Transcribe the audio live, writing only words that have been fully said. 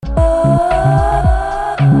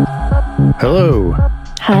Hello.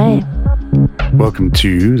 Hi. Welcome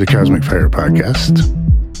to the Cosmic Fire Podcast.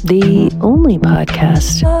 The only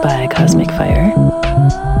podcast by Cosmic Fire.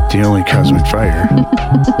 The only Cosmic Fire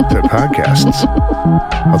that podcasts.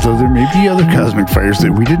 Although there may be other Cosmic Fires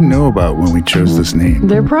that we didn't know about when we chose this name.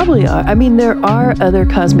 There probably are. I mean, there are other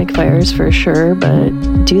Cosmic Fires for sure, but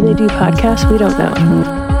do they do podcasts? We don't know.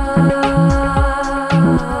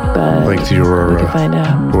 But Like the Aurora find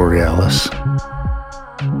out. Borealis.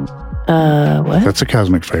 What? That's a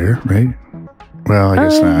Cosmic Fire, right? Well, I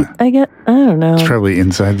guess not. I don't know. It's probably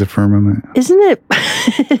inside the firmament. Isn't it?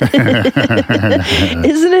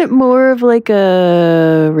 Isn't it more of like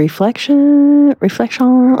a reflection? I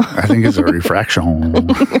think it's a refraction.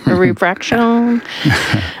 A refraction.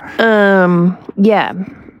 Yeah.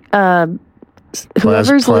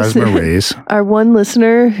 Whoever's Plasma listening, rays. our one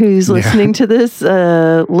listener who's listening to this,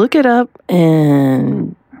 look it up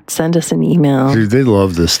and send us an email. Dude, they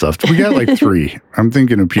love this stuff. We got like 3. I'm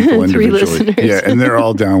thinking of people 3 individually. listeners. Yeah, and they're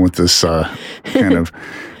all down with this kind of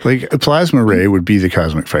like a plasma ray would be the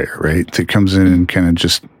Cosmic Fire, right? That comes in and kind of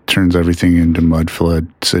just turns everything into mud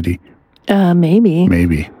flood city. Maybe.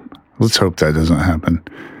 Maybe. Let's hope that doesn't happen.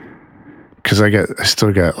 Because I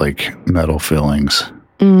still got like metal fillings.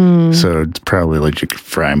 So it's probably like you could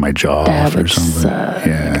fry my jaw off or something. Suck.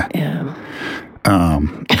 Yeah. Yeah.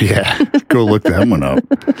 Yeah, go look that one up.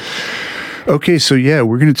 Okay, so yeah,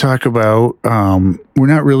 we're going to talk about, we're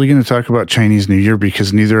not really going to talk about Chinese New Year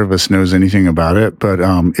because neither of us knows anything about it, but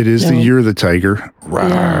it is the Year of the Tiger.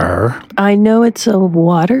 Yeah. I know it's a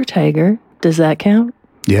water tiger. Does that count?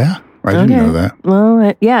 Yeah, I didn't know that. Well,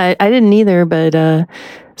 I didn't either, but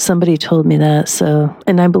somebody told me that, so,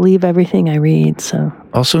 and I believe everything I read, so.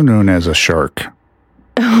 Also known as a shark.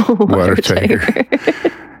 Water tiger.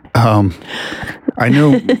 I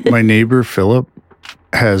know my neighbor Philip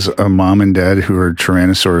has a mom and dad who are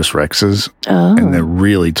Tyrannosaurus Rexes, and they're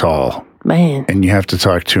really tall. Man. And you have to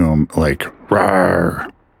talk to them like,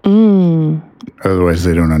 rawr. Otherwise,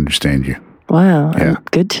 they don't understand you. Wow. Yeah.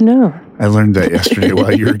 Good to know. I learned that yesterday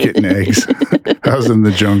while you were getting eggs. I was in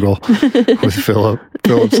the jungle with Philip.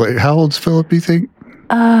 Philip's like, how old's Philip, you think?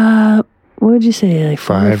 What would you say? Like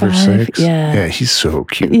 5 or 6? Yeah. Yeah, he's so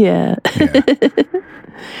cute. Yeah.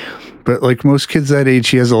 But like most kids that age,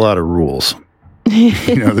 he has a lot of rules,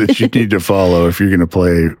 that you need to follow if you're going to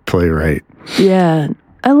play right. Yeah.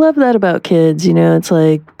 I love that about kids. It's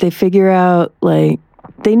like they figure out, like,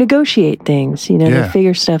 they negotiate things, they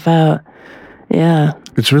figure stuff out. Yeah.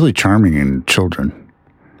 It's really charming in children.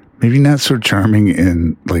 Maybe not so charming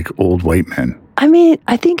in like old white men. I mean,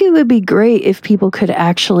 I think it would be great if people could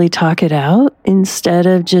actually talk it out instead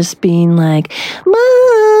of just being like,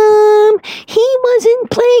 Mom, he wasn't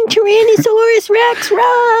playing Tyrannosaurus Rex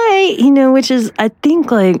right. Which is, I think,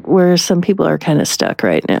 like where some people are kind of stuck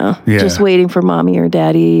right now. Yeah. Just waiting for mommy or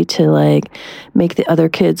daddy to like make the other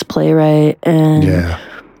kids play right. And,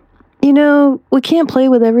 we can't play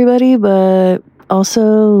with everybody, but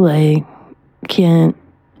also like can't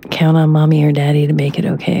count on mommy or daddy to make it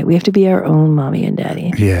okay. We have to be our own mommy and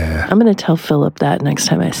daddy. Yeah. I'm going to tell Philip that next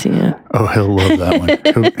time I see him. Oh, he'll love that one.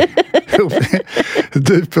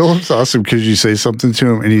 Philip's awesome because you say something to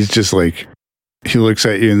him and he's just like, he looks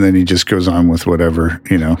at you and then he just goes on with whatever,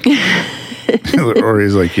 or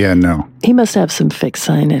he's like, yeah, no. He must have some fixed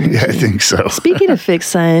sign energy. Yeah, I think so. Speaking of fixed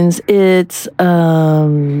signs, it's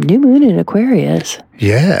new moon in Aquarius.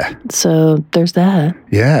 Yeah. So there's that.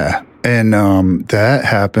 Yeah. And that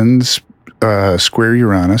happens square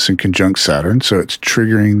Uranus and conjunct Saturn. So it's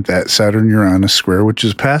triggering that Saturn-Uranus square, which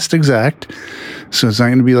is past exact. So it's not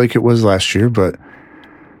going to be like it was last year, but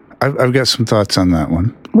I've got some thoughts on that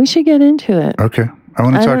one. We should get into it. Okay. I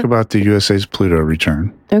want to talk about the USA's Pluto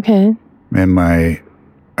return. Okay. And my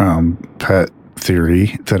pet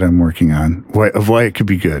theory that I'm working on, why it could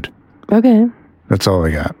be good. Okay. That's all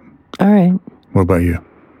I got. All right. What about you?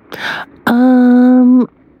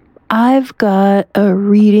 I've got a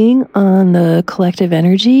reading on the collective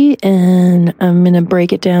energy, and I'm going to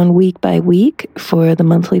break it down week by week for the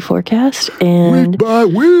monthly forecast. And Week by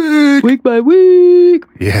week. Week by week.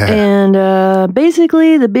 Yeah. And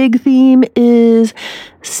basically, the big theme is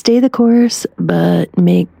stay the course, but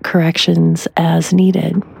make corrections as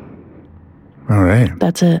needed. All right.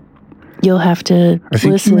 That's it. You'll have to I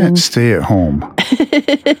think listen. you meant stay at home.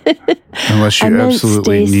 Unless you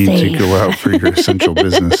absolutely need safe. to go out for your essential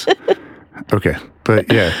business. Okay.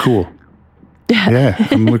 But yeah, cool. Yeah,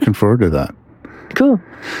 I'm looking forward to that. Cool.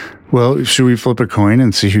 Well, should we flip a coin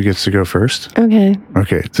and see who gets to go first? Okay.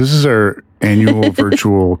 Okay. This is our annual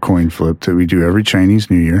virtual coin flip that we do every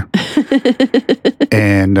Chinese New Year.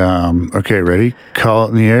 And, okay, ready? Call it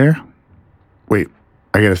in the air. Wait,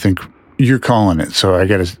 I got to think. You're calling it, so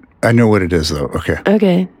I know what it is, though. Okay.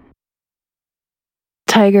 Okay.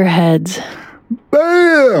 Tiger heads.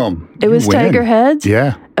 Bam! It was tiger heads?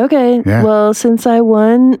 Yeah. Okay. Yeah. Well, since I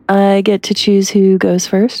won, I get to choose who goes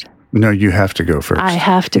first. No, you have to go first. I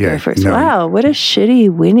have to go first. No. Wow, what a shitty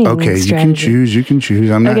winning strategy. You can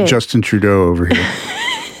choose. I'm not Justin Trudeau over here.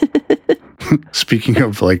 Speaking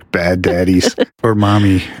of like bad daddies or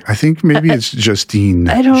mommy, I think maybe it's Justine.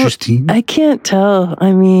 Justine? I can't tell.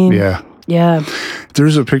 I mean, yeah.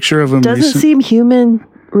 There's a picture of him. Doesn't seem human,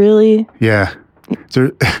 really. Yeah.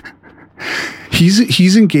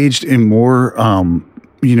 He's engaged in more,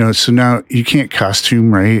 so now you can't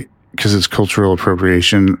costume, right? Because it's cultural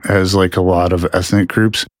appropriation as like a lot of ethnic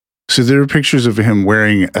groups. So there are pictures of him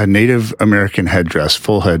wearing a Native American headdress,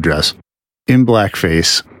 full headdress, in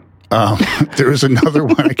blackface. There was another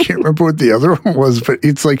one. I can't remember what the other one was, but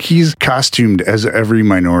it's like he's costumed as every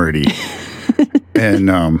minority. And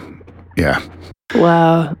yeah.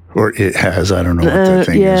 Wow. Or it has. I don't know what that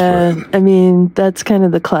thing is. But. I mean, that's kind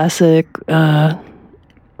of the classic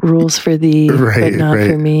rules for thee, but not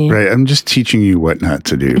for me. Right. I'm just teaching you what not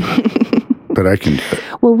to do. But I can do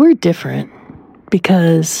it. Well, we're different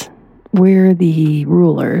because we're the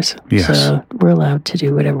rulers. Yes. So we're allowed to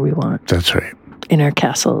do whatever we want. That's right. In our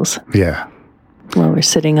castles. Yeah. While we're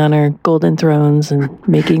sitting on our golden thrones and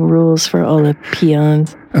making rules for all the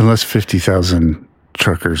peons. Unless 50,000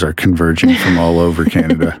 truckers are converging from all over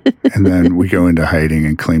Canada, and then we go into hiding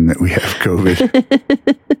and claim that we have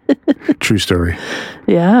COVID. True story.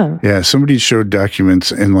 Yeah. Yeah. Somebody showed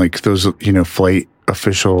documents and like those, flight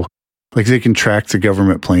official, like they can track the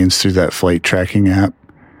government planes through that flight tracking app.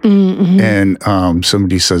 Mm-hmm. And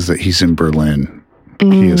somebody says that he's in Berlin.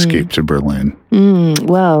 He escaped to Berlin.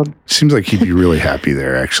 Well, seems like he'd be really happy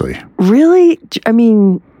there, actually. Really? I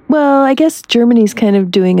mean, well, I guess Germany's kind of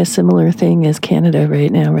doing a similar thing as Canada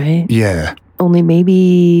right now, right? Yeah. Only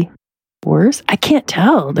maybe worse? I can't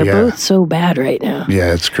tell. They're both so bad right now.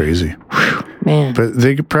 Yeah, it's crazy. Whew, man. But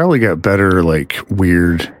they probably got better, like,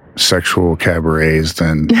 weird sexual cabarets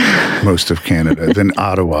than most of Canada, than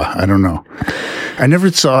Ottawa. I don't know. I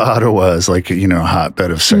never saw Ottawa as like, a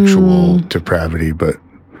hotbed of sexual depravity, but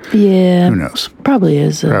yeah, who knows? Probably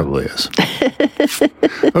is. Probably is.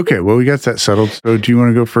 Okay, well, we got that settled. So do you want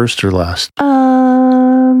to go first or last?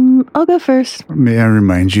 I'll go first. May I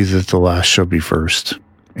remind you that the last shall be first?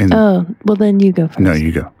 Well, then you go first. No,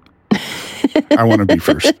 you go. I want to be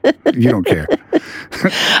first. You don't care.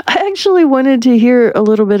 I actually wanted to hear a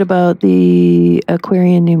little bit about the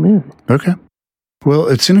Aquarian new moon. Okay. Well,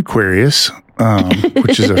 it's in Aquarius,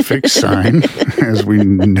 which is a fixed sign, as we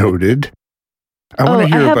noted. I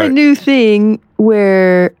have a new thing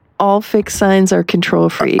where all fixed signs are control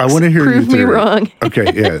freaks. I want to hear Prove your theory. me wrong.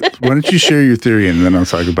 Okay, yeah. Why don't you share your theory and then I'll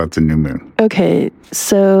talk about the new moon. Okay,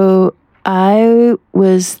 so I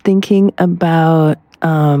was thinking about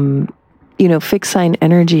fixed sign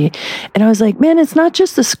energy. And I was like, man, it's not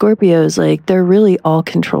just the Scorpios. Like, they're really all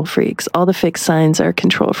control freaks. All the fixed signs are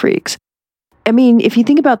control freaks. I mean, if you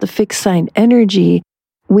think about the fixed sign energy,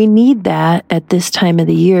 we need that at this time of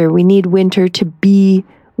the year. We need winter to be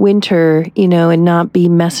winter, and not be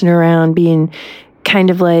messing around, being kind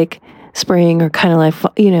of like spring or kind of like,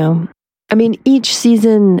 I mean, each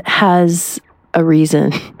season has a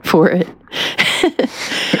reason for it.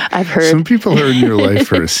 I've heard. Some people are in your life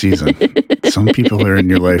for a season. Some people are in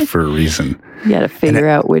your life for a reason. You got to figure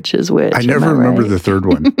out which is which. I never remember the third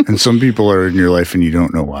one. And some people are in your life and you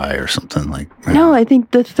don't know why or something like that. No, I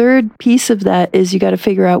think the third piece of that is you got to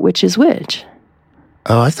figure out which is which.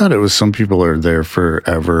 Oh, I thought it was some people are there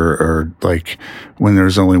forever, or like when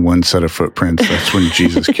there's only one set of footprints, that's when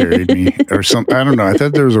Jesus carried me or something. I don't know. I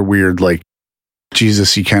thought there was a weird like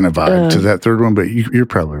Jesus-y kind of vibe to that third one, but you're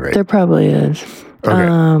probably right. There probably is.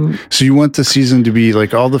 Okay. So you want the season to be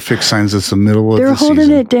like all the fixed signs, it's the middle of the season. They're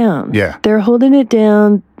holding it down. Yeah. They're holding it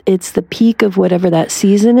down. It's the peak of whatever that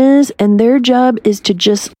season is. And their job is to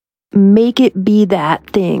just make it be that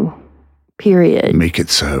thing, period. Make it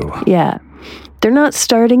so. Yeah. They're not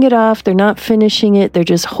starting it off. They're not finishing it. They're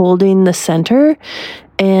just holding the center.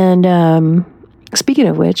 And speaking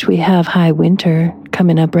of which, we have high winter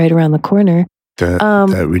coming up right around the corner.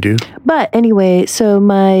 That we do. But anyway, so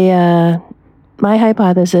my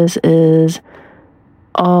hypothesis is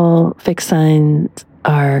all fixed signs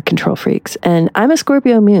are control freaks. And I'm a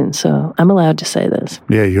Scorpio moon, so I'm allowed to say this.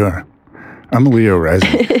 Yeah, you are. I'm a Leo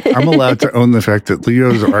rising. I'm allowed to own the fact that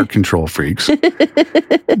Leos are control freaks.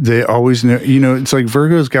 They always know, it's like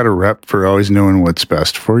Virgo's got a rep for always knowing what's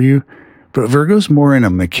best for you. But Virgo's more in a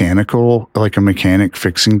mechanical, like a mechanic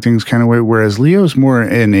fixing things kind of way, whereas Leo's more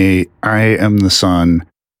in a I am the sun,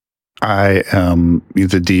 I am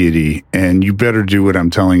the deity, and you better do what I'm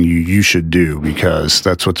telling you should do, because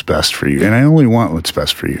that's what's best for you. And I only want what's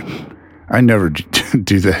best for you. I never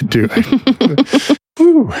do that, do I?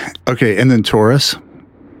 Okay, and then Taurus.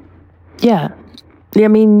 Yeah. I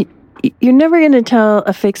mean, you're never going to tell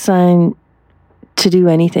a fixed sign to do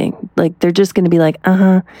anything. Like, they're just going to be like,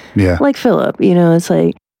 Yeah. Like Philip, it's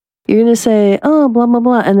like, you're going to say, oh, blah, blah,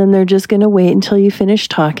 blah. And then they're just going to wait until you finish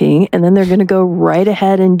talking. And then they're going to go right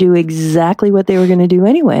ahead and do exactly what they were going to do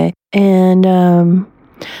anyway. And,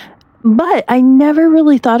 but I never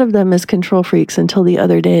really thought of them as control freaks until the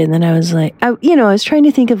other day. And then I was like, I was trying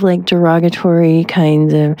to think of like derogatory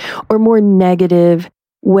kinds of, or more negative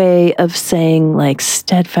way of saying like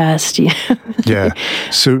steadfast. Yeah.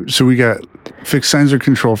 So we got fixed signs are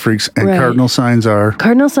control freaks, and right. cardinal signs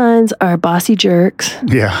are bossy jerks.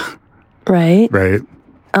 Yeah. Right. Right.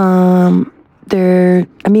 They're,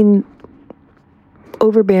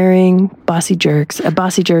 overbearing, bossy jerks.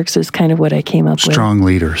 Bossy jerks is kind of what I came up with. Strong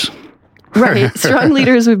leaders. Right. Strong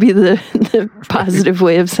leaders would be the positive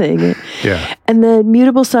way of saying it. Yeah. And then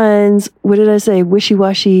mutable signs, what did I say?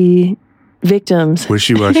 Wishy-washy victims.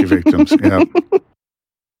 Wishy-washy victims. Yeah.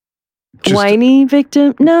 Whiny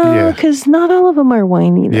victim? No, because not all of them are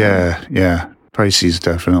whiny. Though. Yeah. Pisces,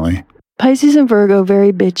 definitely. Pisces and Virgo,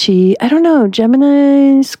 very bitchy. I don't know.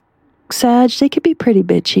 Gemini's, Sag, they could be pretty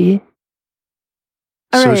bitchy.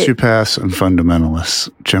 Sociopaths and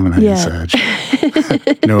fundamentalists, Gemini and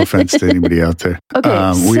Sag. No offense to anybody out there.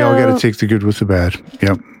 Okay, we all got to take the good with the bad.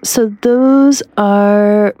 Yep. So those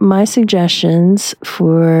are my suggestions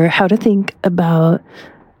for how to think about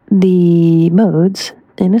the modes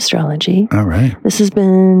in astrology. All right. This has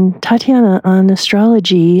been Tatiana on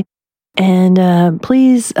astrology. And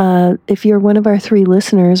please, if you're one of our 3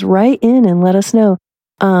 listeners, write in and let us know.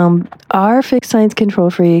 Our fixed signs control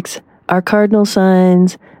freaks, our cardinal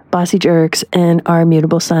signs, bossy jerks, and our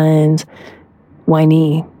mutable signs,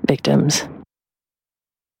 whiny victims.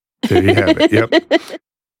 There you have it. Yep.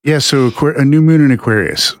 Yeah, so a new moon in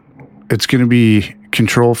Aquarius. It's going to be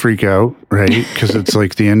control freak out, right? Because it's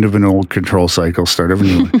like the end of an old control cycle, start of a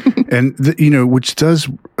new one. And, which does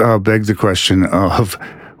beg the question of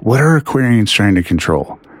what are Aquarians trying to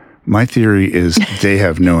control? My theory is they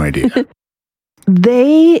have no idea.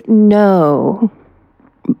 They know,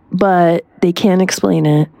 but they can't explain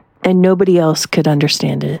it. And nobody else could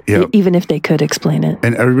understand it, even if they could explain it.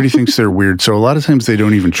 And everybody thinks they're weird. So a lot of times they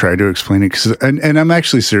don't even try to explain it. And I'm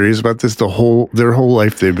actually serious about this. Their whole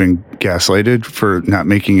life they've been gaslighted for not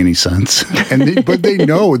making any sense. But they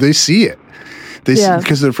know, they see it. They see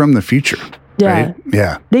because they're from the future. Yeah. Right?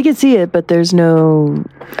 Yeah. They can see it, but there's no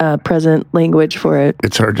present language for it.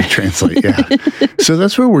 It's hard to translate. Yeah. So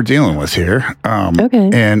that's what we're dealing with here.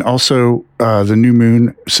 Okay. And also the new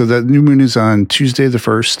moon. So that new moon is on Tuesday the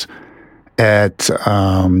 1st at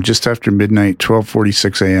just after midnight,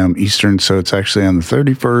 12:46 a.m. Eastern. So it's actually on the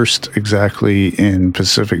 31st exactly in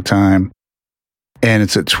Pacific time. And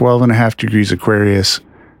it's at 12.5 degrees Aquarius.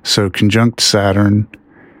 So conjunct Saturn.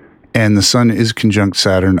 And the sun is conjunct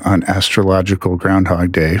Saturn on astrological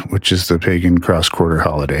Groundhog Day, which is the pagan cross-quarter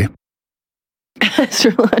holiday.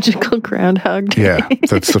 Astrological Groundhog Day. Yeah,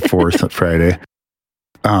 that's the 4th Friday.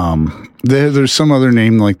 There's some other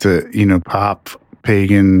name like the, pop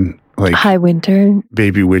pagan, like High Winter.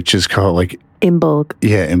 Baby witches call it like Imbolc.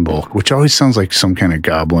 Yeah, Imbolc, which always sounds like some kind of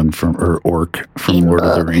goblin or orc from Imbolc. Lord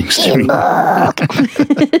of the Rings.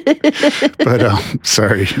 But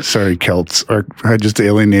sorry, Celts. I just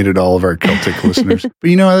alienated all of our Celtic listeners.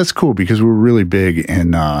 But that's cool because we're really big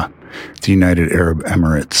in the United Arab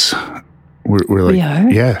Emirates. We're like, we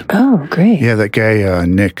are? Yeah. Oh, great. Yeah, that guy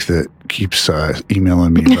Nick that keeps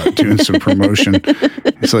emailing me about doing some promotion.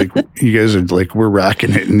 It's like, you guys are like, we're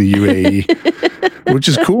rocking it in the UAE, which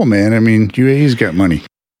is cool, man. I mean, UAE's got money.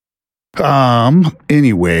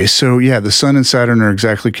 Anyway, so yeah, the sun and Saturn are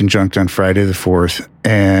exactly conjunct on Friday the 4th.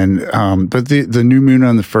 And, but the new moon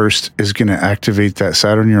on the 1st is going to activate that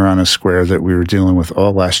Saturn-Uranus square that we were dealing with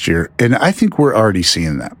all last year. And I think we're already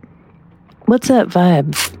seeing that. What's that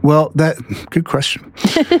vibe? Well, good question.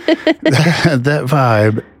 that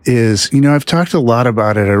vibe is, I've talked a lot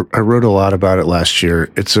about it. I wrote a lot about it last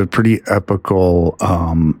year. It's a pretty epical,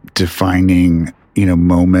 defining,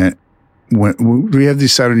 moment. When we have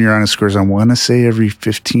these Saturn-Uranus squares, I want to say every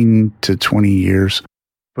 15 to 20 years,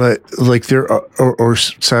 but like there are, or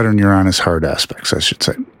Saturn-Uranus hard aspects, I should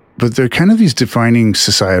say. But they're kind of these defining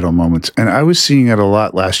societal moments. And I was seeing it a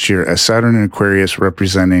lot last year as Saturn and Aquarius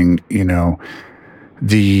representing,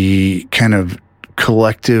 the kind of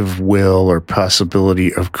collective will or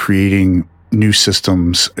possibility of creating new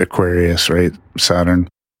systems, Aquarius, right? Saturn.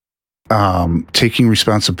 taking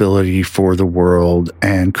responsibility for the world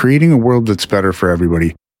and creating a world that's better for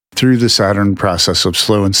everybody through the Saturn process of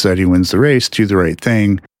slow and steady wins the race, do the right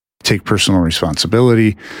thing, take personal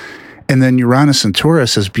responsibility. And then Uranus and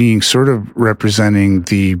Taurus as being sort of representing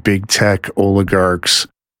the big tech oligarchs,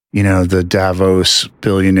 the Davos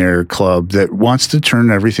billionaire club that wants to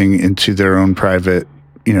turn everything into their own private,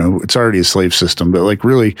 it's already a slave system, but like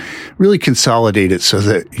really, really consolidate it so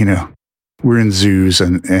that, we're in zoos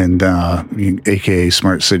and AKA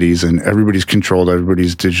smart cities, and everybody's controlled,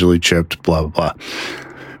 everybody's digitally chipped, blah, blah, blah.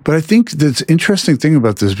 But I think the interesting thing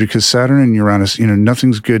about this, because Saturn and Uranus,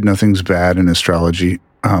 nothing's good, nothing's bad in astrology.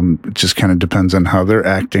 It just kind of depends on how they're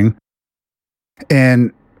acting.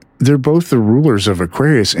 And they're both the rulers of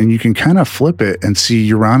Aquarius, and you can kind of flip it and see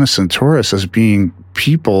Uranus and Taurus as being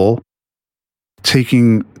people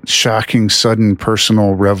taking shocking, sudden,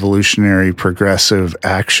 personal, revolutionary, progressive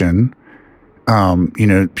action,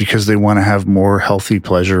 because they want to have more healthy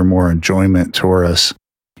pleasure, more enjoyment. Taurus,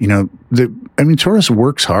 Taurus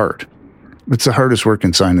works hard. It's the hardest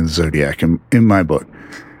working sign in the zodiac in my book.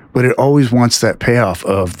 But it always wants that payoff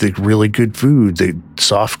of the really good food, the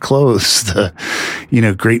soft clothes, the,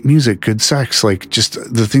 great music, good sex, like just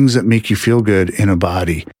the things that make you feel good in a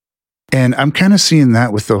body. And I'm kind of seeing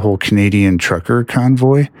that with the whole Canadian trucker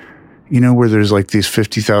convoy, where there's like these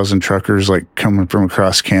 50,000 truckers like coming from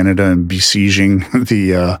across Canada and besieging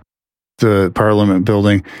the Parliament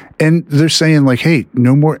building. And they're saying like, hey,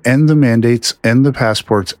 no more, end the mandates, end the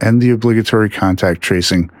passports, end the obligatory contact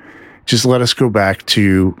tracing. Just let us go back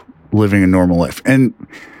to living a normal life. And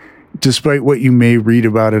despite what you may read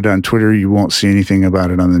about it on Twitter, you won't see anything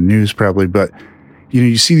about it on the news probably. But,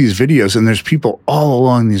 you see these videos and there's people all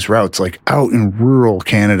along these routes, like out in rural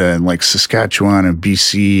Canada and like Saskatchewan and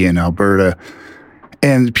BC and Alberta.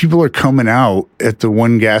 And people are coming out at the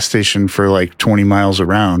one gas station for like 20 miles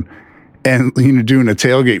around and, doing a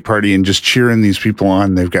tailgate party and just cheering these people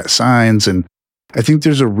on. They've got signs. And I think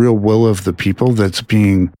there's a real will of the people that's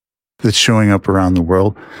showing up around the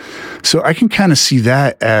world. So I can kind of see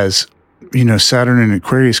that as, Saturn and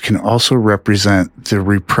Aquarius can also represent the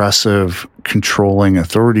repressive, controlling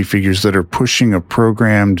authority figures that are pushing a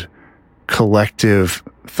programmed collective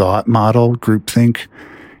thought model, groupthink,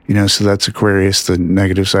 so that's Aquarius, the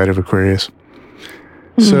negative side of Aquarius.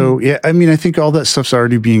 Mm-hmm. So, yeah, I think all that stuff's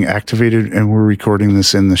already being activated and we're recording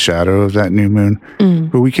this in the shadow of that new moon,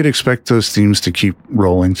 but we could expect those themes to keep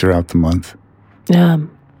rolling throughout the month. Yeah.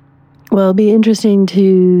 Well, it'll be interesting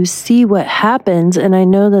to see what happens. And I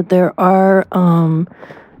know that there are,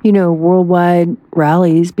 worldwide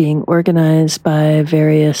rallies being organized by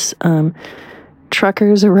various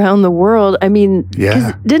truckers around the world. Didn't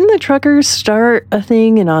the truckers start a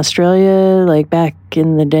thing in Australia, like back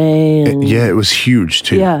in the day? And it was huge,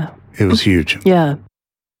 too. Yeah. It was huge. Yeah.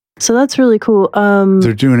 So that's really cool.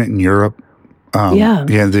 They're doing it in Europe. Yeah,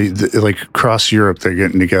 they like across Europe, they're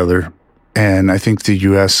getting together. And I think the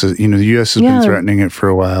U.S., the U.S. has been threatening it for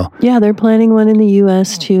a while. Yeah, they're planning one in the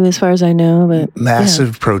U.S. too, as far as I know. But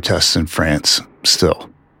massive protests in France still.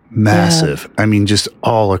 Massive. Yeah. Just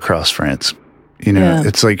all across France.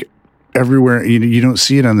 It's like everywhere. You don't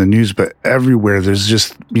see it on the news, but everywhere there's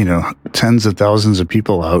just, tens of thousands of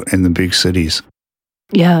people out in the big cities.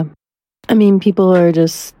 Yeah. People are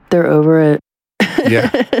they're over it.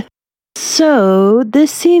 Yeah. So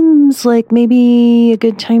this seems like maybe a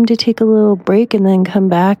good time to take a little break and then come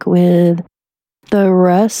back with the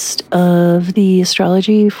rest of the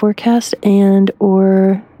astrology forecast and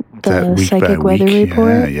or the psychic weather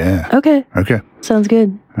report. Yeah. Okay. Sounds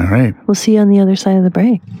good. All right. We'll see you on the other side of the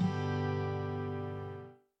break.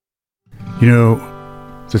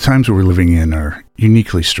 The times we're living in are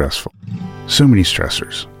uniquely stressful. So many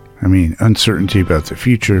stressors. Uncertainty about the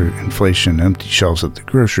future, inflation, empty shelves at the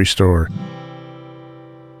grocery store,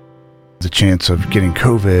 the chance of getting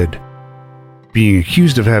COVID, being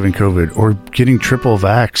accused of having COVID, or getting triple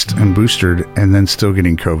vaxxed and boosted and then still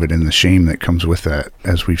getting COVID, and the shame that comes with that,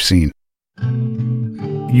 as we've seen.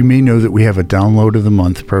 You may know that we have a download of the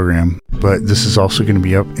month program, but this is also going to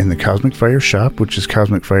be up in the Cosmic Fire shop, which is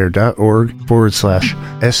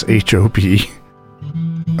cosmicfire.org/SHOP.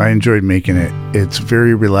 I enjoyed making it. It's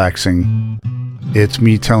very relaxing. It's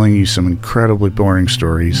me telling you some incredibly boring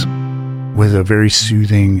stories with a very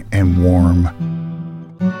soothing and warm,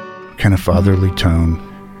 kind of fatherly tone.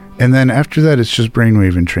 And then after that, it's just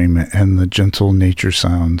brainwave entrainment and the gentle nature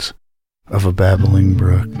sounds of a babbling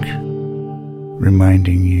brook,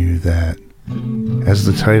 reminding you that, as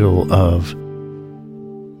the title of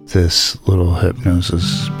this little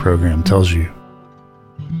hypnosis program tells you,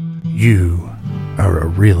 you are a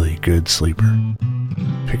really good sleeper.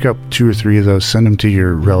 pick up 2 or 3 of those, send them to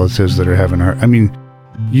your relatives that are having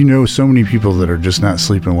so many people that are just not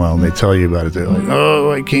sleeping well, and they tell you about it. They're like,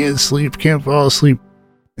 oh, I can't sleep, can't fall asleep.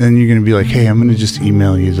 And you're going to be like, hey, I'm going to just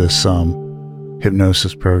email you this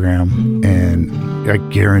hypnosis program, and I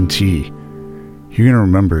guarantee you're going to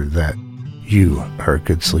remember that you are a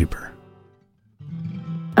good sleeper.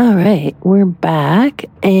 All right, we're back,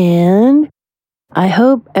 and I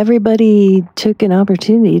hope everybody took an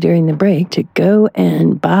opportunity during the break to go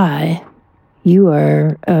and buy You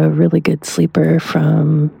Are a Really Good Sleeper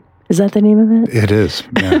from, is that the name of it? It is,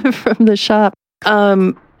 yeah. From the shop.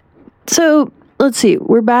 So let's see,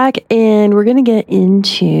 we're back, and we're going to get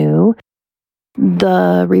into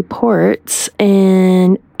the reports,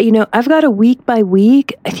 and I've got a week by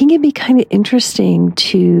week. I think it'd be kind of interesting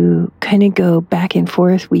to kind of go back and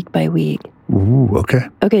forth week by week. Ooh, okay.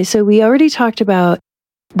 Okay, so we already talked about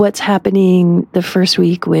what's happening the first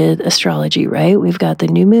week with astrology, right? We've got the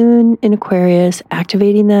new moon in Aquarius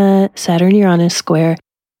activating the Saturn-Uranus square,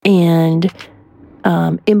 and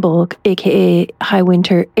Imbolc, aka high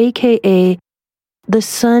winter, aka the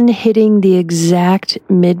sun hitting the exact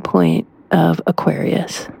midpoint of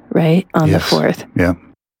Aquarius, right? On the 4th. Yeah.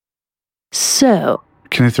 So,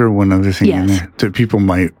 can I throw one other thing in there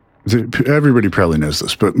that everybody probably knows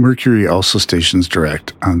this, but Mercury also stations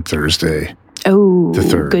direct on Thursday. Oh, the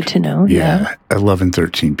 3rd. Good to know. Yeah.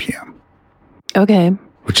 11:13 p.m. Okay.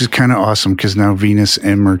 Which is kind of awesome because now Venus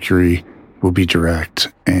and Mercury will be direct,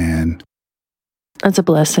 and that's a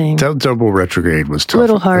blessing. That double retrograde was tough. A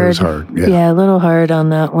little hard. It was hard. Yeah, a little hard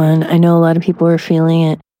on that one. I know a lot of people are feeling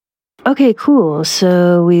it. Okay, cool.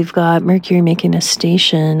 So we've got Mercury making a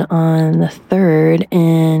station on the 3rd.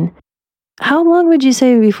 And how long would you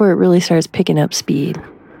say before it really starts picking up speed?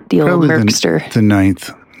 The old Merkster. The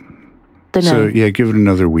 9th. The 9th. So, yeah, give it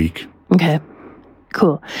another week. Okay,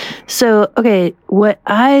 cool. So, okay, what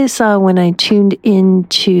I saw when I tuned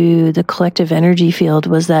into the collective energy field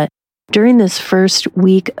was that during this first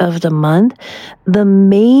week of the month, the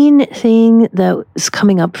main thing that is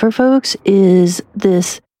coming up for folks is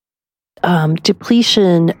this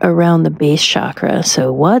depletion around the base chakra.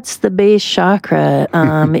 So what's the base chakra?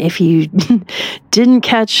 If you didn't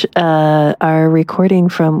catch our recording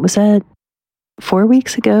from, was that 4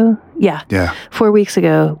 weeks ago? Yeah. 4 weeks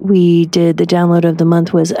ago, we did the download of the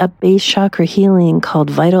month was a base chakra healing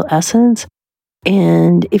called Vital Essence.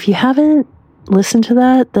 And if you haven't listened to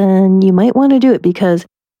that, then you might want to do it, because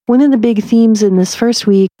one of the big themes in this first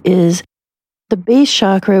week is the base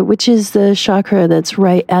chakra, which is the chakra that's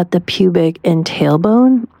right at the pubic and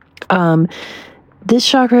tailbone. This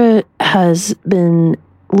chakra has been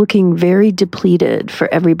looking very depleted for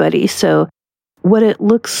everybody. So what it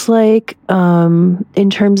looks like in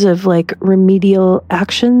terms of like remedial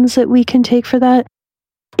actions that we can take for that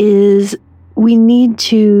is we need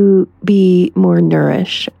to be more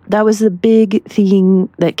nourished. That was the big thing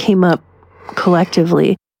that came up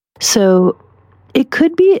collectively. So it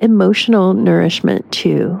could be emotional nourishment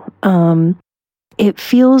too. It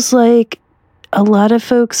feels like a lot of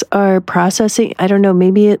folks are processing, I don't know,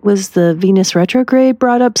 maybe it was the Venus retrograde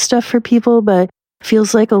brought up stuff for people, but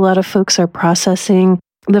feels like a lot of folks are processing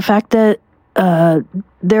the fact that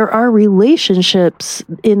there are relationships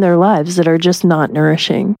in their lives that are just not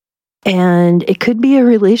nourishing. And it could be a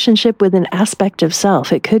relationship with an aspect of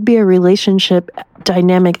self. It could be a relationship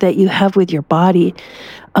dynamic that you have with your body.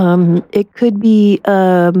 It could be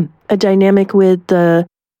a dynamic with the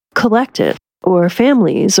collective or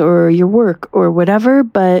families or your work or whatever.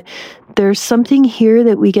 But there's something here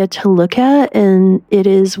that we get to look at, and it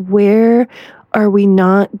is, where are we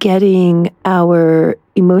not getting our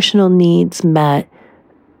emotional needs met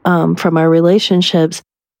from our relationships?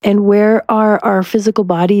 And where are our physical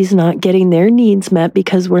bodies not getting their needs met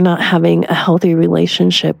because we're not having a healthy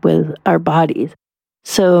relationship with our bodies?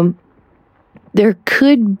 So there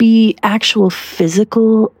could be actual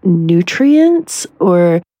physical nutrients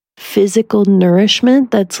or physical nourishment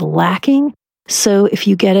that's lacking. So if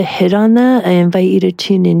you get a hit on that, I invite you to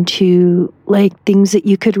tune into like things that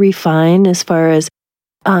you could refine as far as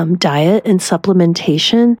diet and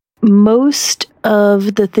supplementation. Most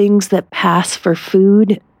of the things that pass for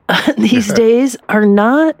food these days are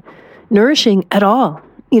not nourishing at all.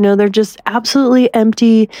 They're just absolutely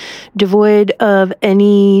empty, devoid of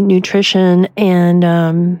any nutrition.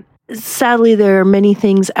 And sadly, there are many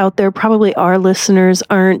things out there. Probably our listeners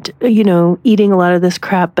aren't, eating a lot of this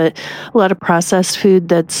crap, but a lot of processed food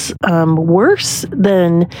that's worse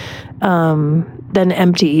than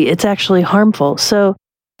empty. It's actually harmful. So,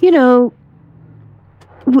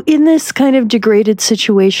 in this kind of degraded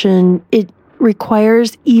situation,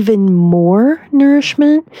 requires even more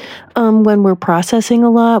nourishment when we're processing a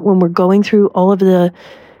lot, when we're going through all of the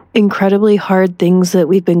incredibly hard things that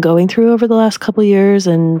we've been going through over the last couple of years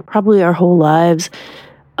and probably our whole lives.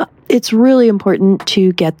 It's really important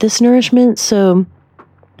to get this nourishment. So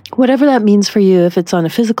whatever that means for you, if it's on a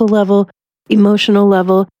physical level, emotional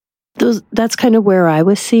level, that's kind of where I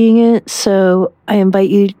was seeing it. So I invite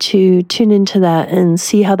you to tune into that and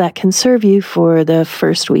see how that can serve you for the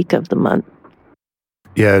first week of the month.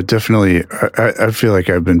 Yeah, definitely. I feel like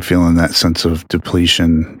I've been feeling that sense of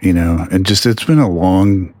depletion, and just it's been a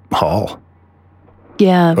long haul.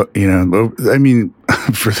 Yeah. I mean,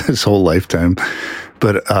 for this whole lifetime,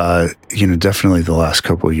 but, definitely the last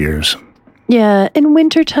couple of years. Yeah, and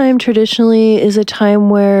wintertime traditionally is a time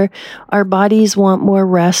where our bodies want more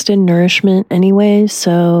rest and nourishment anyway.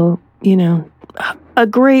 So, a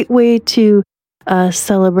great way to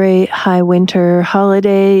celebrate High Winter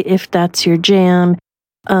Holiday, if that's your jam,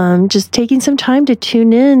 just taking some time to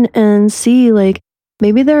tune in and see, like,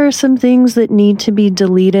 maybe there are some things that need to be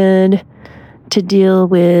deleted to deal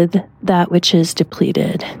with that which is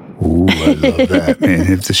depleted. Ooh, I love that,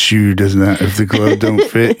 man. If the glove don't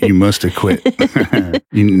fit, you must have quit.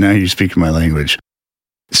 Now you're speaking my language.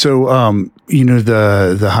 So,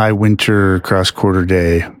 the High Winter Cross Quarter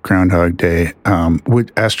Day, Groundhog Day,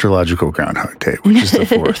 with astrological Groundhog Day, which is the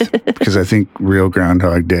 4th, because I think real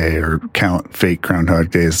Groundhog Day or fake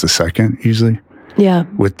Groundhog Day is the 2nd, usually. Yeah.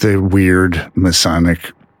 With the weird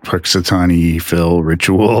Masonic Puxatani Phil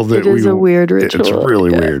ritual. It is a weird ritual. It's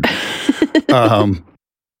really weird.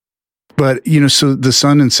 But, so the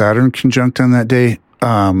Sun and Saturn conjunct on that day,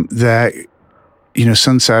 Sun-Saturn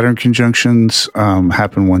conjunctions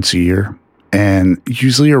happen once a year. And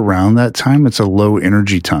usually around that time, it's a low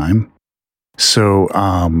energy time. So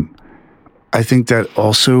I think that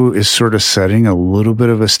also is sort of setting a little bit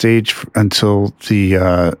of a stage until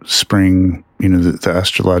the spring, the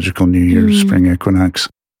astrological New Year's spring equinox.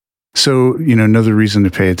 So, another reason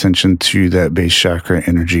to pay attention to that base chakra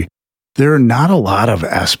energy. There are not a lot of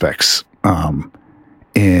aspects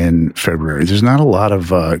in February. There's not a lot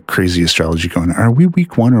of crazy astrology going on. Are we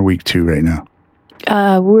week 1 or week 2 right now?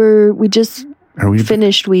 We just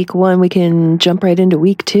finished week 1. We can jump right into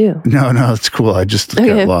week 2. No, it's cool. I just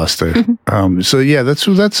got lost there. So yeah, that's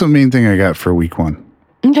the main thing I got for week 1.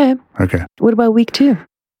 Okay. What about week 2?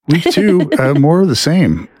 Week 2, more of the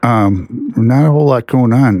same. Not a whole lot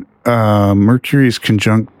going on. Mercury is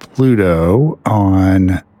conjunct Pluto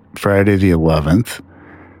on Friday the 11th.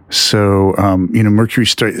 So, Mercury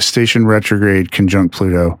station retrograde conjunct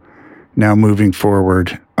Pluto, now moving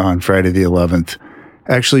forward on Friday the 11th,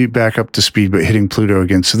 actually back up to speed, but hitting Pluto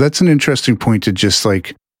again. So that's an interesting point to just I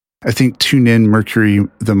think tune in Mercury,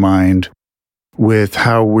 the mind, with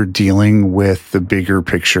how we're dealing with the bigger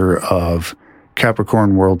picture of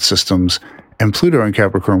Capricorn world systems and Pluto in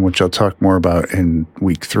Capricorn, which I'll talk more about in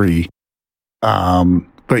week 3. But,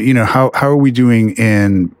 how are we doing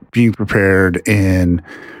in being prepared in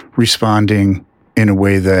responding in a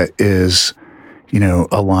way that is,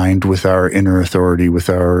 aligned with our inner authority, with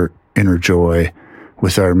our inner joy,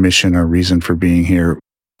 with our mission, our reason for being here,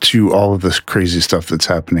 to all of this crazy stuff that's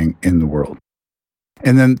happening in the world.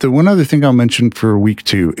 And then the one other thing I'll mention for week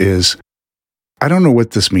 2 is, I don't know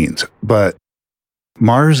what this means, but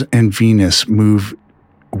Mars and Venus move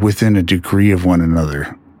within a degree of one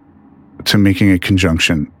another to making a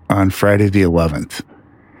conjunction on Friday the 11th.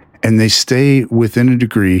 And they stay within a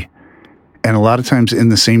degree, and a lot of times in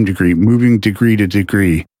the same degree, moving degree to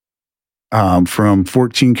degree, from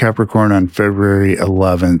 14 Capricorn on February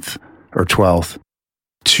 11th or 12th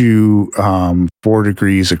to 4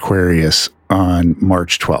 degrees Aquarius on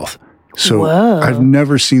March 12th. So I've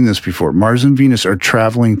never seen this before. Mars and Venus are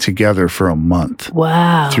traveling together for a month.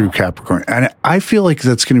 Wow. Through Capricorn. And I feel like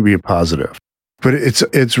that's going to be a positive. But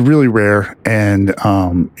it's really rare. And,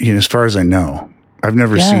 as far as I know, I've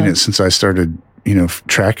never seen it since I started,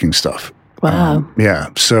 tracking stuff. Wow.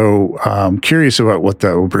 So I'm curious about what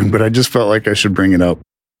that will bring, but I just felt like I should bring it up.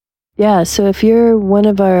 Yeah. So if you're one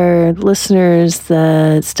of our listeners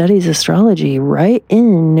that studies astrology, write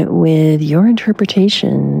in with your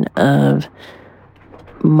interpretation of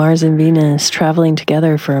Mars and Venus traveling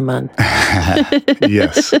together for a month.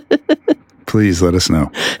 Yes. Please let us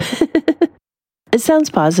know. It sounds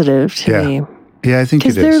positive to me. Yeah, I think it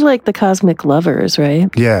is. Because they're like the cosmic lovers, right?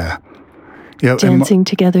 Yeah. Dancing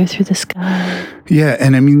together through the sky. Yeah,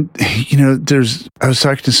 and I mean, I was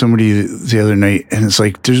talking to somebody the other night, and it's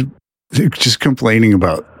like they're just complaining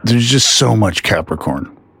about there's just so much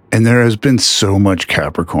Capricorn. And there has been so much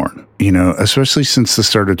Capricorn, especially since the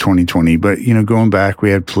start of 2020. But, going back, we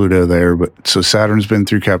had Pluto there. But so Saturn's been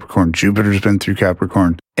through Capricorn, Jupiter's been through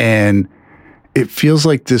Capricorn. And it feels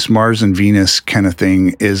like this Mars and Venus kind of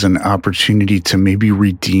thing is an opportunity to maybe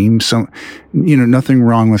redeem some, nothing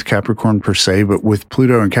wrong with Capricorn per se, but with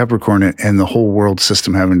Pluto and Capricorn and the whole world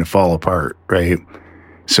system having to fall apart, right?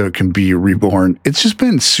 So it can be reborn. It's just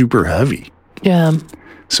been super heavy. Yeah.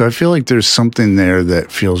 So I feel like there's something there that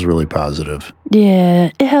feels really positive.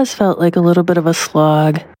 Yeah, it has felt like a little bit of a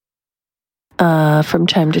slog from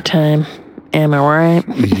time to time. Am I right?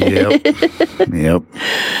 Yep.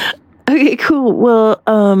 Okay, cool. Well,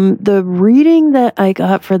 the reading that I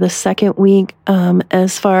got for the second week,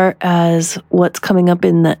 as far as what's coming up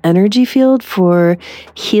in the energy field for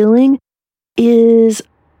healing, is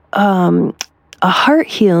a heart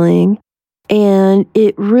healing. And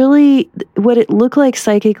it really, what it looked like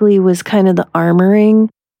psychically was kind of the armoring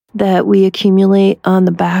that we accumulate on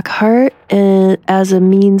the back heart as a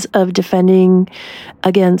means of defending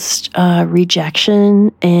against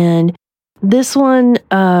rejection. And this one,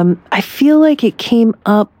 I feel like it came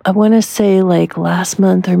up, I want to say like last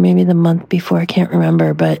month or maybe the month before, I can't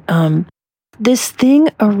remember. But this thing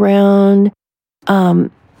around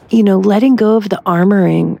letting go of the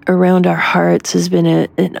armoring around our hearts has been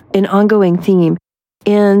an ongoing theme.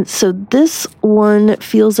 And so this one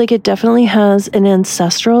feels like it definitely has an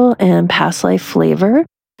ancestral and past life flavor.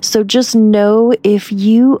 So just know if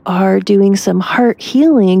you are doing some heart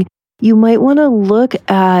healing, you might want to look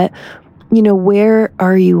at, where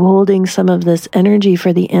are you holding some of this energy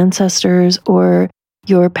for the ancestors or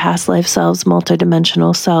your past life selves,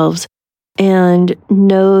 multidimensional selves. And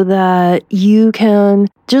know that you can,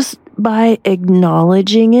 just by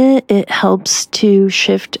acknowledging it, it helps to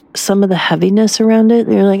shift some of the heaviness around it.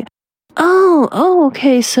 You're like, oh,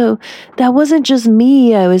 okay, so that wasn't just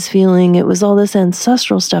me I was feeling, it was all this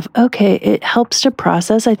ancestral stuff. Okay, it helps to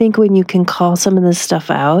process, I think, when you can call some of this stuff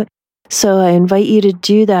out. So I invite you to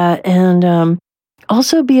do that. And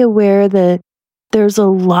also be aware that there's a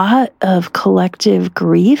lot of collective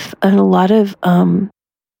grief and a lot of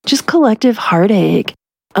just collective heartache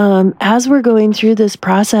as we're going through this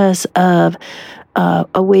process of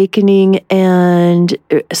awakening and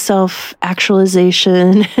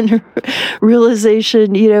self-actualization and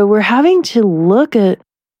realization. We're having to look at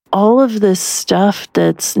all of this stuff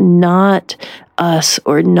that's not us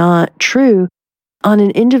or not true on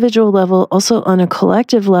an individual level, also on a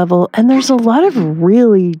collective level. And there's a lot of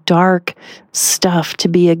really dark stuff to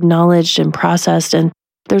be acknowledged and processed. And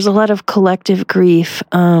there's a lot of collective grief.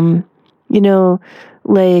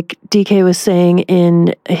 Like DK was saying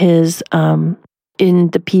in his, in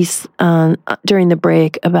the piece during the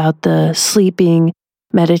break about the sleeping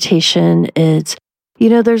meditation, it's,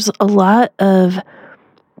 there's a lot of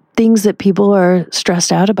things that people are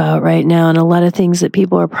stressed out about right now, and a lot of things that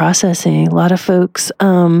people are processing. A lot of folks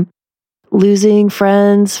losing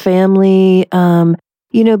friends, family,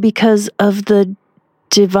 because of the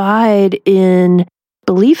divide in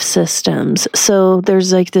belief systems. So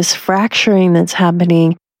there's like this fracturing that's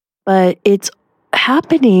happening, but it's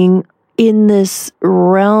happening in this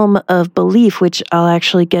realm of belief, which I'll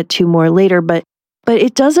actually get to more later, but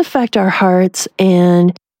it does affect our hearts,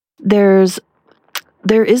 and there is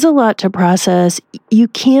a lot to process. You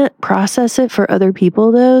can't process it for other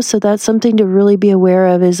people though. So that's something to really be aware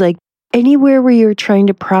of, is like anywhere where you're trying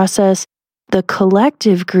to process the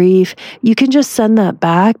collective grief, you can just send that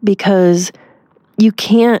back, because you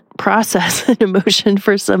can't process an emotion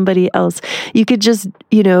for somebody else. You could just,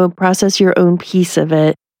 process your own piece of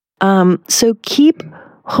it. So keep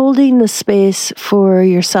holding the space for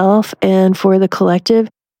yourself and for the collective,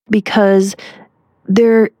 because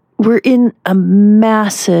we're in a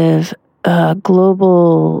massive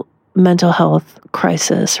global mental health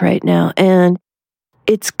crisis right now, and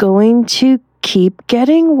it's going to keep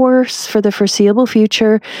getting worse for the foreseeable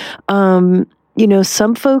future.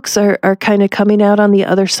 Some folks are kind of coming out on the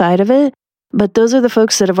other side of it, but those are the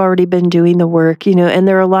folks that have already been doing the work, and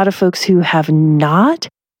there are a lot of folks who have not.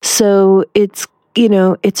 So it's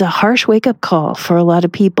a harsh wake-up call for a lot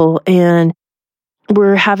of people, and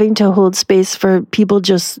we're having to hold space for people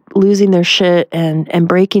just losing their shit and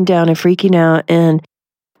breaking down and freaking out. And,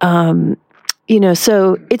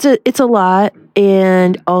 so it's a lot.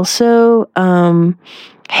 And also,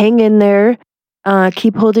 hang in there,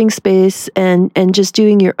 keep holding space and just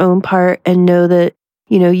doing your own part, and know that,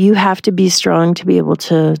 you have to be strong to be able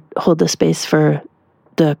to hold the space for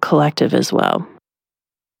the collective as well.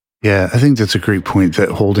 Yeah, I think that's a great point, that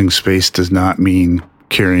holding space does not mean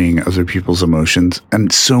carrying other people's emotions.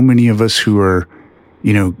 And so many of us who are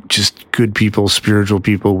just good people, spiritual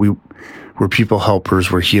people. We're people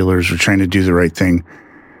helpers, we're healers, we're trying to do the right thing.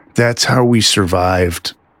 That's how we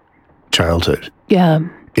survived childhood. Yeah.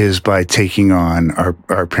 Is by taking on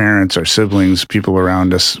our parents, our siblings, people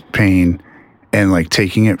around us pain and like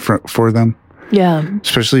taking it for them. Yeah.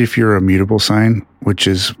 Especially if you're a mutable sign, which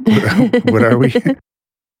is, what are we?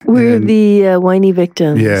 We're the whiny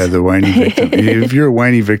victims. Yeah, the whiny victim. If you're a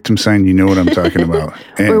whiny victim sign, you know what I'm talking about.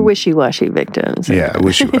 Or wishy-washy victims. Yeah,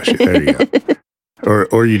 wishy-washy. There you go.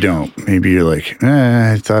 Or you don't. Maybe you're like,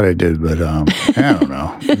 I thought I did, but I don't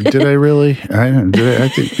know. Did I really? I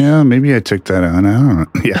think, maybe I took that on. I don't know.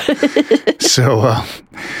 Yeah. So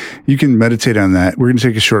you can meditate on that. We're going to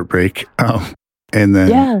take a short break. And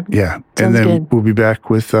then, and then good. We'll be back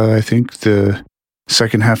with, I think, the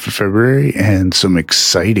second half of February and some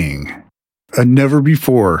exciting, never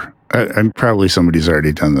before. I'm probably somebody's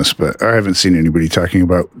already done this, but I haven't seen anybody talking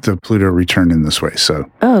about the Pluto return in this way. So,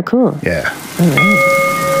 oh, cool. Yeah. All right.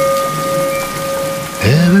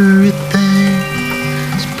 Everything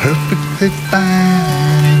is perfectly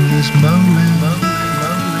fine in this moment.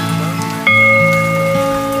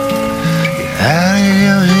 Get out of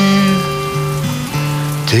your head,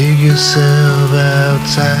 take yourself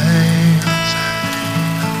outside.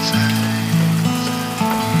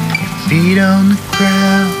 Your feet on the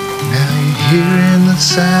ground. Now you're hearing the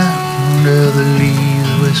sound of the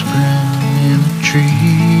leaves whispering in the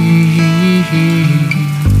trees.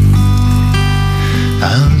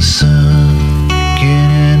 And the sun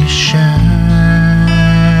beginning to shine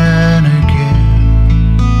again.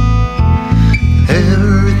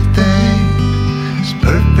 Everything is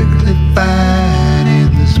perfectly fine in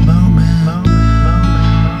this moment.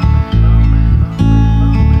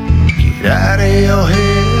 Get out of your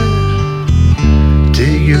head.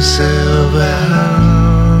 Take yourself outside.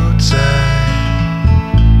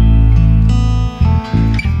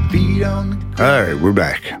 Feet on the All right, we're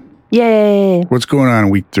back. Yay. What's going on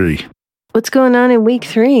in week 3? What's going on in week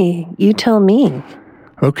 3? You tell me.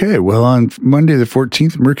 Okay, well, on Monday the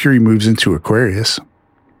 14th, Mercury moves into Aquarius.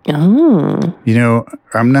 Oh.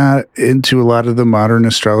 I'm not into a lot of the modern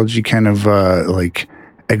astrology kind of like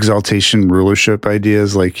exaltation rulership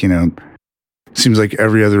ideas. Like, seems like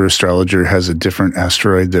every other astrologer has a different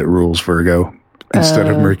asteroid that rules Virgo instead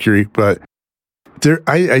of Mercury. But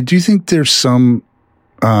I do think there's some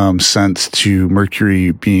sense to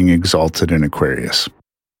Mercury being exalted in Aquarius.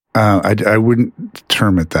 I wouldn't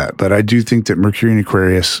term it that, but I do think that Mercury in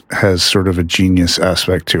Aquarius has sort of a genius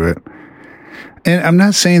aspect to it. And I'm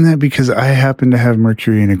not saying that because I happen to have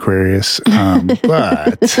Mercury in Aquarius,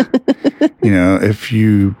 but, if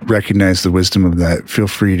you recognize the wisdom of that, feel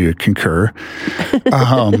free to concur.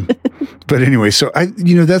 But anyway, so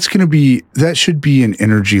that should be an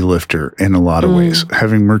energy lifter in a lot of ways.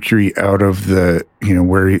 Having Mercury out of the,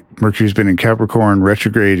 where Mercury's been in Capricorn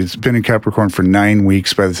retrograde, it's been in Capricorn for 9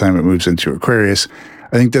 weeks by the time it moves into Aquarius.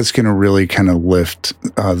 I think that's going to really kind of lift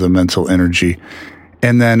the mental energy.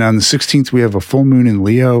 And then on the 16th, we have a full moon in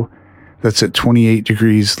Leo. That's at 28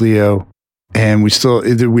 degrees Leo. And we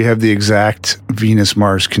have the exact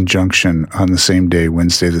Venus-Mars conjunction on the same day,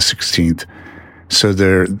 Wednesday the 16th. So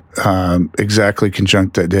they're exactly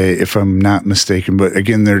conjunct that day, if I'm not mistaken. But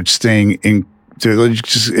again, they're staying in, they're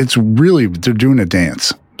doing a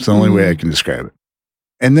dance. It's the only way I can describe it.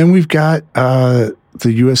 And then we've got the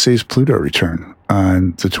USA's Pluto return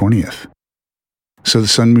on the 20th. So the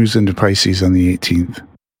sun moves into Pisces on the 18th.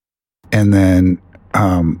 And then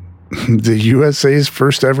the USA's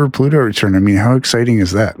first ever Pluto return. I mean, how exciting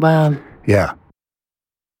is that? Wow. Yeah.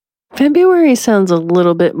 February sounds a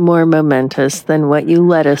little bit more momentous than what you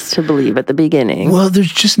led us to believe at the beginning. Well,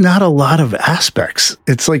 there's just not a lot of aspects.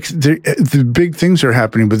 It's like the big things are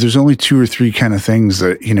happening, but there's only 2 or 3 kind of things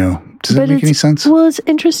that, does that make any sense? Well, it's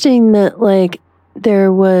interesting that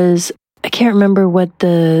there was, I can't remember what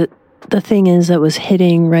the thing is that was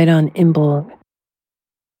hitting right on Imbolc.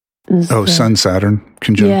 Sun Saturn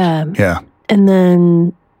conjunct. Yeah. And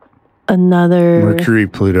then another Mercury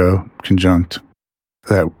Pluto conjunct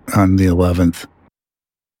that on the 11th.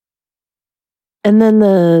 And then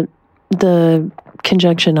the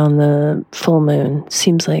conjunction on the full moon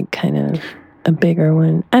seems like kind of a bigger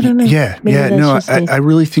one. I don't know. Yeah. No, I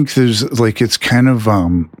really think there's it's kind of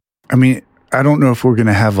I don't know if we're going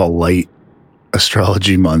to have a light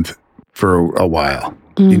astrology month for a while.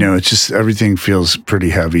 It's just everything feels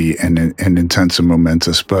pretty heavy and intense and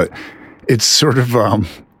momentous, but it's sort of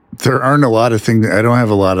there aren't a lot of things. I don't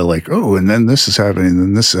have a lot of and then this is happening, and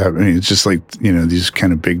then this is happening. It's just these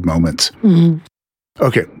kind of big moments. Mm-hmm.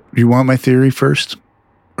 Okay, you want my theory first,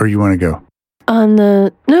 or you want to go?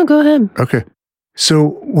 No, go ahead. Okay.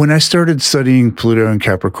 So when I started studying Pluto and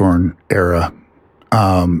Capricorn era,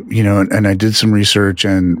 and I did some research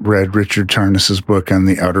and read Richard Tarnas's book on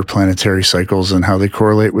the outer planetary cycles and how they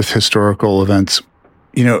correlate with historical events.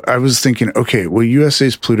 I was thinking, okay, well,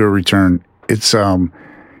 USA's Pluto return, it's,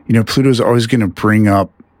 Pluto's always going to bring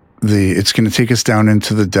up it's going to take us down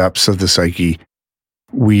into the depths of the psyche.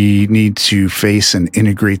 We need to face and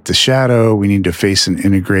integrate the shadow. We need to face and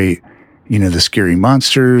integrate, the scary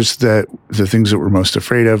monsters, the things that we're most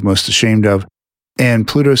afraid of, most ashamed of. And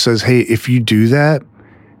Pluto says, hey, if you do that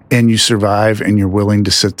and you survive and you're willing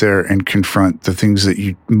to sit there and confront the things that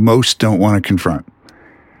you most don't want to confront,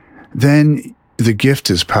 then the gift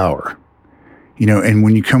is power. And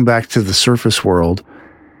when you come back to the surface world,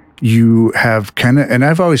 you have and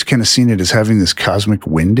I've always kind of seen it as having this cosmic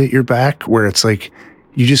wind at your back where it's like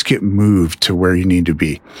you just get moved to where you need to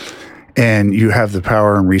be. And you have the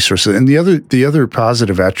power and resources. And the other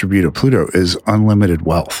positive attribute of Pluto is unlimited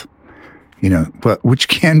wealth. But which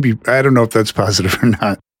can be, I don't know if that's positive or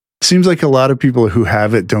not. Seems like a lot of people who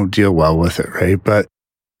have it don't deal well with it, right? But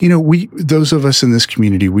those of us in this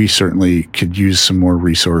community, we certainly could use some more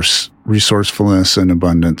resourcefulness and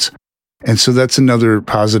abundance. And so that's another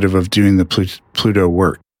positive of doing the Pluto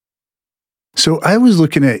work. So I was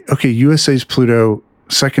looking at, okay, USA's Pluto,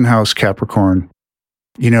 second house, Capricorn.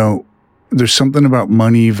 There's something about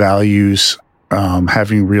money, values,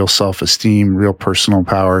 having real self-esteem, real personal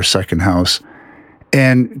power, second house.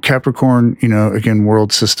 And Capricorn, again,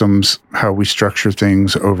 world systems, how we structure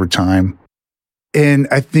things over time. And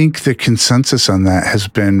I think the consensus on that has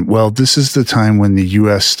been, well, this is the time when the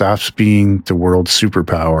US stops being the world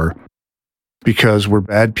superpower because we're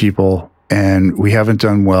bad people and we haven't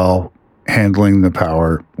done well handling the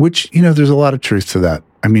power, which, there's a lot of truth to that.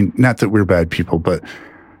 I mean, not that we're bad people, but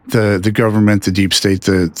the government, the deep state,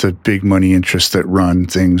 the big money interests that run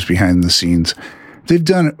things behind the scenes, they've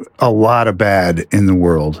done a lot of bad in the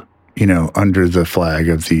world, under the flag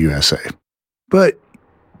of the USA. But,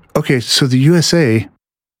 okay, so the USA,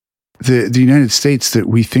 the United States that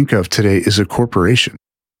we think of today is a corporation.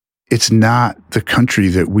 It's not the country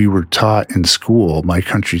that we were taught in school. My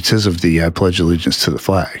country 'tis of thee, I pledge allegiance to the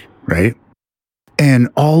flag, right? And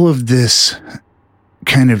all of this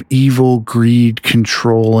kind of evil, greed,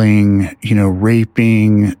 controlling,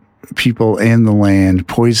 raping people and the land,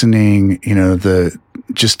 poisoning,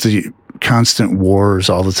 the constant wars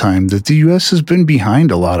all the time that the U.S. has been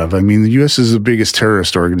behind a lot of. I mean, the U.S. is the biggest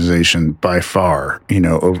terrorist organization by far,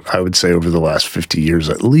 I would say over the last 50 years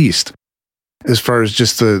at least, as far as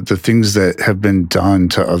just the things that have been done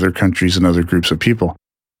to other countries and other groups of people.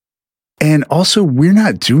 And also, we're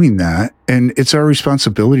not doing that. And it's our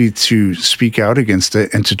responsibility to speak out against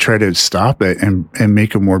it and to try to stop it and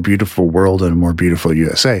make a more beautiful world and a more beautiful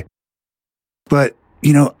USA. But,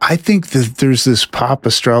 I think that there's this pop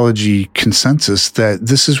astrology consensus that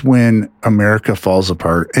this is when America falls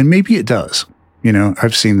apart. And maybe it does.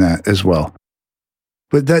 I've seen that as well.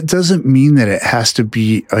 But that doesn't mean that it has to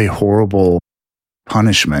be a horrible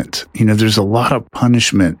punishment. There's a lot of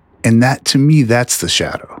punishment. And that, to me, that's the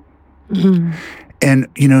shadow. Mm-hmm. And,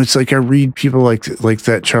 it's like I read people like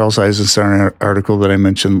that Charles Eisenstein article that I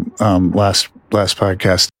mentioned last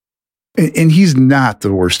podcast. And he's not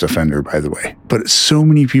the worst offender, by the way. But so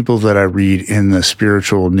many people that I read in the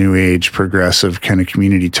spiritual, new age, progressive kind of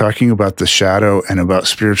community talking about the shadow and about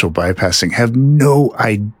spiritual bypassing have no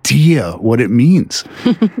idea what it means.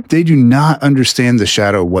 They do not understand the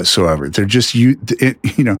shadow whatsoever. They're just, they're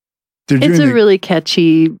doing it's a really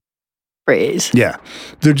catchy phrase. Yeah.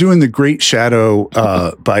 They're doing the great shadow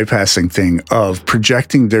bypassing thing of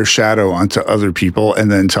projecting their shadow onto other people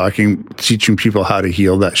and then teaching people how to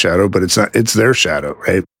heal that shadow, but it's their shadow,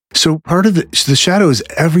 right? So part of the shadow is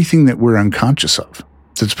everything that we're unconscious of.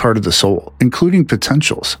 That's part of the soul, including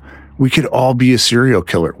potentials. We could all be a serial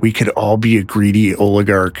killer. We could all be a greedy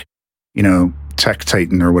oligarch, tech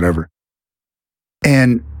titan or whatever.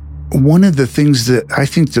 And one of the things that I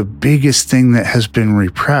think the biggest thing that has been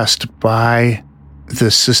repressed by the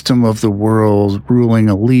system of the world, ruling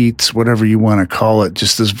elites, whatever you want to call it,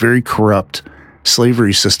 just this very corrupt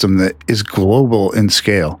slavery system that is global in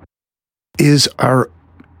scale, is our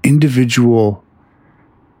individual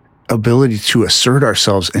ability to assert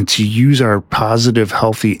ourselves and to use our positive,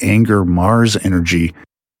 healthy anger, Mars energy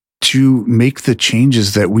to make the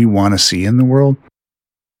changes that we want to see in the world.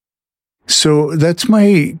 So that's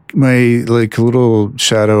my like little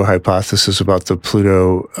shadow hypothesis about the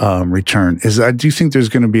Pluto return is I do think there's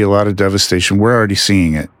going to be a lot of devastation. We're already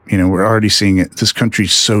seeing it. We're already seeing it. This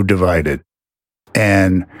country's so divided.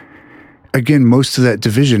 And again, most of that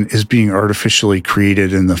division is being artificially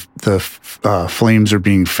created and the flames are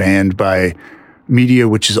being fanned by media,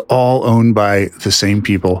 which is all owned by the same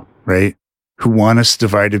people, right? Who want us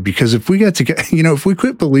divided. Because if we got to get, if we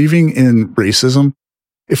quit believing in racism,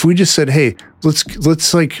 if we just said, hey,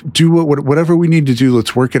 let's like do whatever we need to do,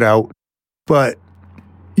 let's work it out. But,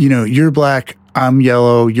 you're black, I'm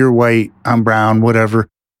yellow, you're white, I'm brown, whatever.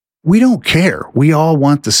 We don't care. We all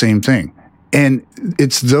want the same thing. And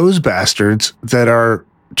it's those bastards that are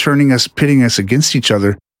pitting us against each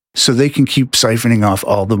other so they can keep siphoning off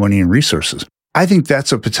all the money and resources. I think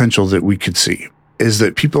that's a potential that we could see, is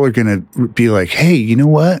that people are going to be like, hey, you know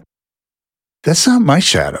what? That's not my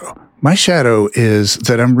shadow. My shadow is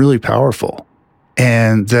that I'm really powerful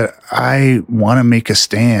and that I want to make a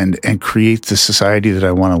stand and create the society that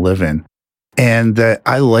I want to live in. And that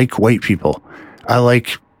I like white people. I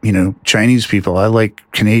like, Chinese people. I like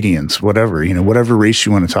Canadians, whatever, whatever race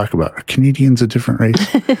you want to talk about. Are Canadians a different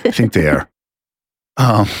race? I think they are.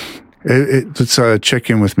 Let's check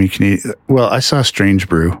in with me. Well, I saw Strange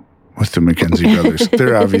Brew with the McKenzie brothers.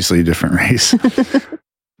 They're obviously a different race.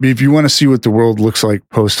 If you want to see what the world looks like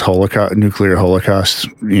post-Holocaust, nuclear Holocaust,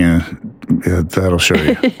 that'll show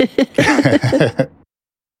you.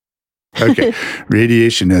 Okay.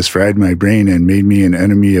 Radiation has fried my brain and made me an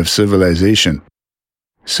enemy of civilization.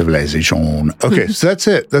 Okay, so that's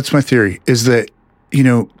it. That's my theory, is that,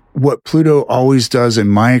 what Pluto always does in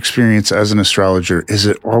my experience as an astrologer is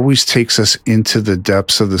it always takes us into the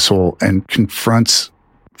depths of the soul and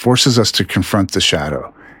forces us to confront the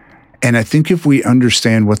shadow. And I think if we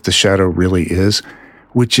understand what the shadow really is,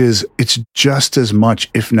 which is it's just as much,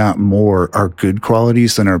 if not more, our good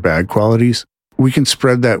qualities than our bad qualities, we can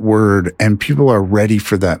spread that word and people are ready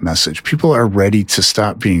for that message. People are ready to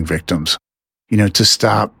stop being victims, to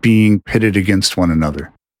stop being pitted against one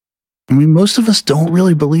another. I mean, most of us don't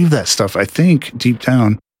really believe that stuff. I think deep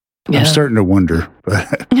down, I'm starting to wonder.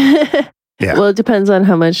 But yeah. Well, it depends on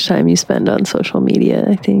how much time you spend on social media,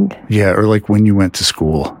 I think. Yeah, or like when you went to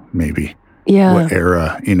school, maybe. Yeah. What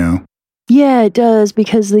era, Yeah, it does,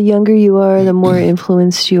 because the younger you are, the more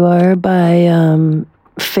influenced you are by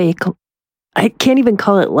fake. I can't even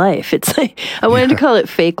call it life. It's like, I wanted to call it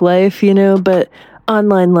fake life, but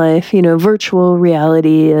online life, virtual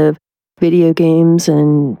reality of video games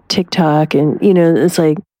and TikTok. And, it's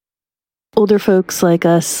like older folks like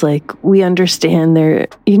us, like we understand their,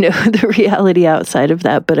 the reality outside of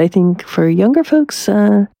that. But I think for younger folks,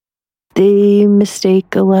 they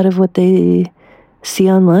mistake a lot of what they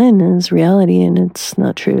see online as reality, and it's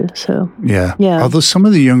not true. So, yeah. Although some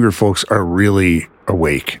of the younger folks are really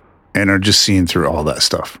awake and are just seeing through all that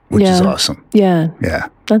stuff, which is awesome. Yeah. Yeah.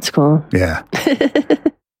 That's cool. Yeah.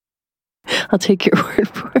 I'll take your word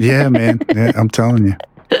for it. Yeah, man. Yeah, I'm telling you.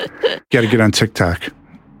 Got to get on TikTok.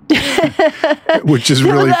 Which is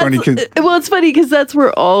really funny. Well, it's funny because that's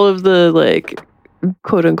where all of the, like,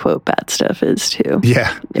 quote unquote bad stuff is too.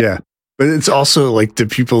 Yeah. But it's also like the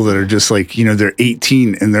people that are just like, they're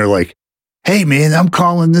 18 and they're like, hey, man, I'm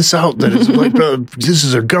calling this out. That is like, this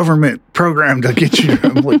is a government program to get you.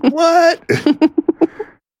 I'm like, what?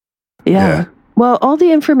 Yeah. Well, all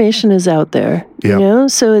the information is out there,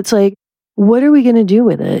 so it's like, what are we going to do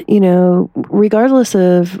with it? Regardless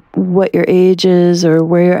of what your age is or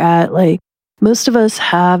where you're at, like most of us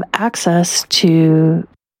have access to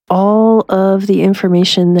all of the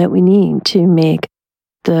information that we need to make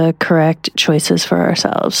the correct choices for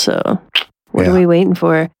ourselves. So what are we waiting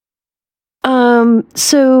for?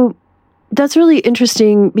 So that's really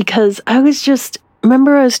interesting because I was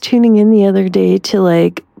tuning in the other day to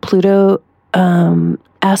like Pluto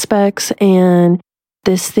aspects and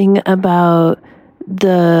this thing about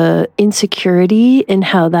the insecurity and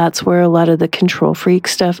how that's where a lot of the control freak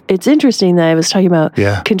stuff. It's interesting that I was talking about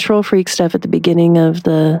control freak stuff at the beginning of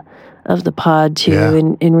the pod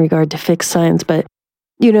too, in regard to fixed signs. But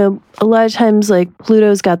a lot of times like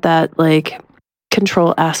Pluto's got that like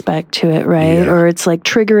control aspect to it, right? Or it's like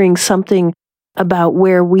triggering something about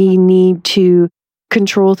where we need to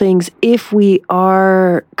control things if we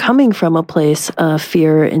are coming from a place of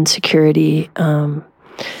fear, insecurity,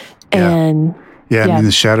 and I mean,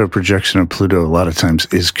 the shadow projection of Pluto a lot of times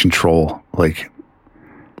is control, like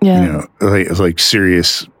like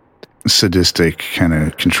serious sadistic kind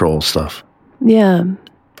of control stuff. Yeah.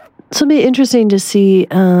 So it'll be interesting to see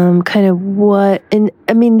kind of what, and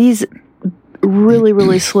I mean, these really,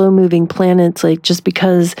 really slow moving planets, like just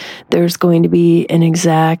because there's going to be an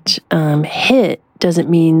exact hit doesn't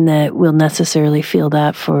mean that we'll necessarily feel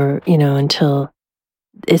that for, until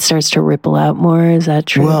it starts to ripple out more. Is that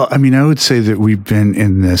true? Well, I mean, I would say that we've been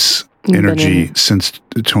in this energy since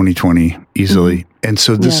 2020 easily. Mm-hmm. And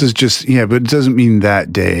so this is just, but it doesn't mean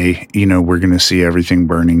that day, we're going to see everything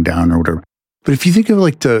burning down or whatever. But if you think of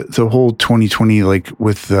like the whole 2020, like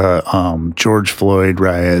with the George Floyd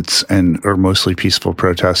riots or mostly peaceful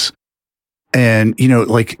protests, and, you know,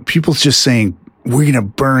 like people's just saying, we're going to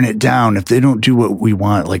burn it down if they don't do what we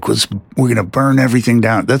want. Like, we're going to burn everything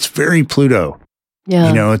down. That's very Pluto. Yeah.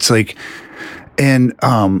 You know, it's like, and,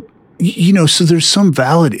 you know, so there's some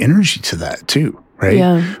valid energy to that too. Right.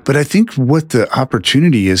 Yeah. But I think what the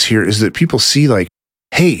opportunity is here is that people see like,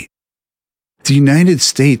 hey, the United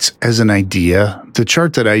States as an idea, the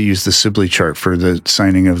chart that I use, the Sibley chart for the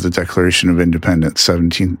signing of the Declaration of Independence,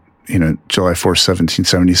 July 4th,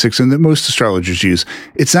 1776, and that most astrologers use,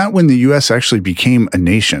 it's not when the U.S. actually became a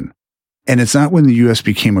nation, and it's not when the U.S.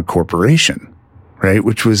 became a corporation, right,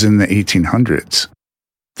 which was in the 1800s,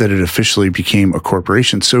 that it officially became a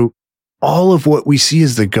corporation. So all of what we see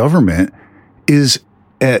as the government is,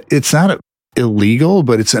 it's not illegal,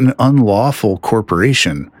 but it's an unlawful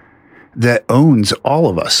corporation that owns all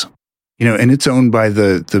of us, you know, and it's owned by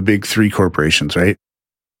the big three corporations, right?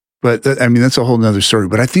 But I mean, that's a whole nother story.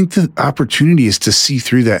 But I think the opportunity is to see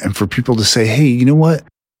through that and for people to say, hey, you know what?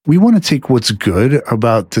 We want to take what's good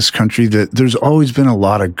about this country, that there's always been a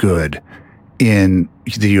lot of good in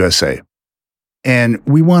the USA. And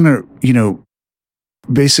we want to, you know,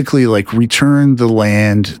 basically like return the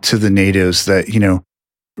land to the natives, that, you know,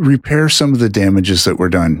 repair some of the damages that were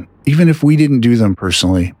done, even if we didn't do them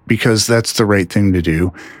personally, because that's the right thing to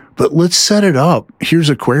do. But let's set it up. Here's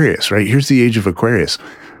Aquarius, right? Here's the age of Aquarius.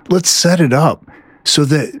 Let's set it up so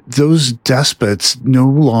that those despots no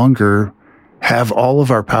longer have all of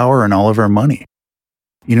our power and all of our money.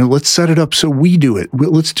 You know, let's set it up so we do it.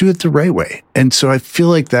 Let's do it the right way. And so I feel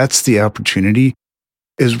like that's the opportunity,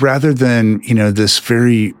 is rather than, you know, this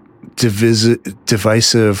very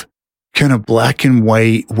divisive kind of black and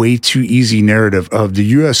white, way too easy narrative of the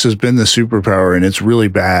U.S. has been the superpower and it's really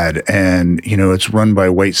bad, and, you know, it's run by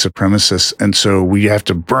white supremacists, and so we have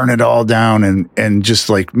to burn it all down and just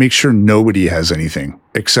like make sure nobody has anything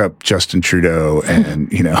except Justin Trudeau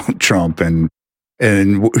and, you know, Trump and,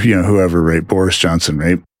 you know, whoever, right? Boris Johnson,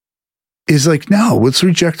 right? Is like, no, let's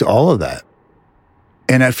reject all of that.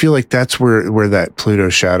 And I feel like that's where that Pluto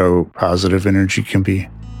shadow positive energy can be.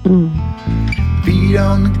 Feet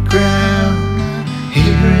on the ground,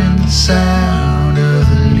 hearing the sound of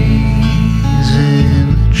the leaves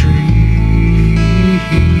in the tree.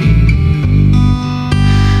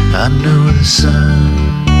 I know the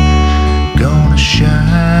sun gonna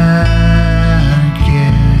shine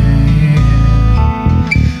again.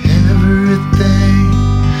 Everything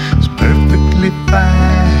is perfectly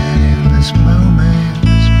fine in this moment.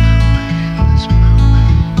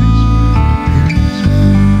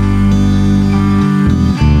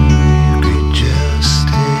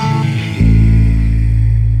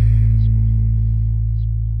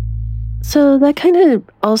 So that kind of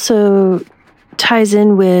also ties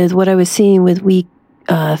in with what I was seeing with week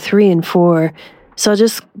 3 and 4. So I'll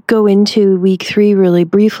just go into week 3 really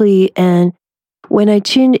briefly. And when I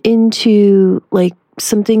tuned into like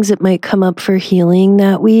some things that might come up for healing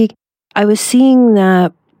that week, I was seeing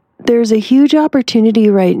that there's a huge opportunity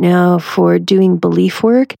right now for doing belief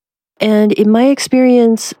work. And in my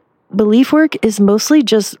experience, belief work is mostly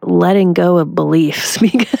just letting go of beliefs,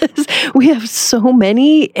 because we have so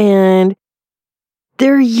many and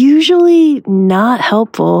they're usually not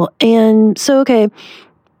helpful. And so, okay,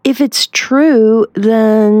 if it's true,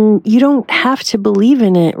 then you don't have to believe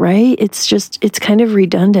in it, right? It's kind of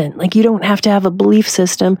redundant. Like, you don't have to have a belief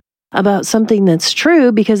system about something that's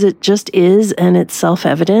true, because it just is, and it's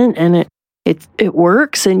self-evident, and it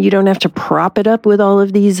works, and you don't have to prop it up with all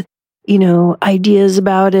of these, you know, ideas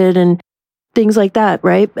about it and things like that,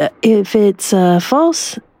 right? If it's a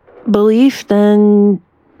false belief, then,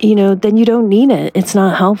 you know, then you don't need it. It's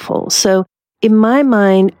not helpful. So in my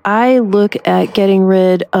mind, I look at getting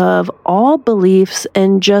rid of all beliefs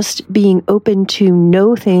and just being open to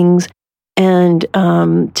know things and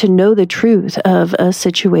to know the truth of a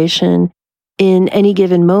situation in any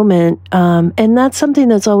given moment. And that's something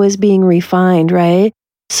that's always being refined, right?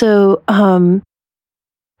 So,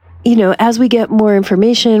 you know, as we get more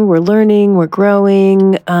information, we're learning, we're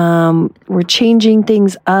growing, we're changing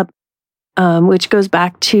things up, which goes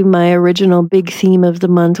back to my original big theme of the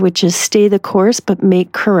month, which is stay the course, but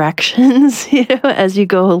make corrections, you know, as you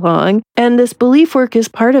go along. And this belief work is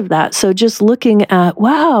part of that. So just looking at,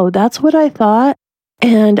 wow, that's what I thought,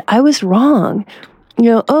 and I was wrong. You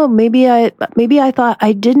know, oh, maybe I thought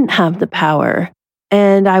I didn't have the power,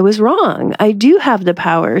 and I was wrong. I do have the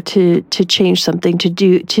power to change something, to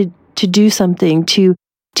do something, to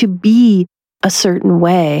be a certain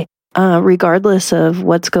way. regardless of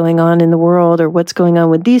what's going on in the world or what's going on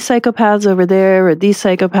with these psychopaths over there or these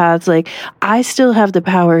psychopaths. Like, I still have the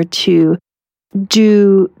power to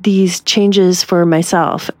do these changes for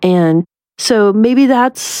myself. And so maybe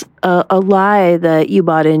that's a lie that you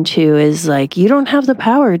bought into, is like, you don't have the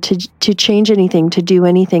power to change anything, to do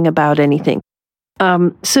anything about anything.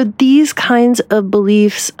 So these kinds of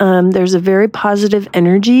beliefs, there's a very positive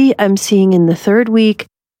energy I'm seeing in the third week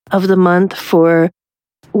of the month for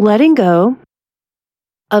letting go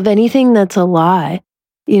of anything that's a lie,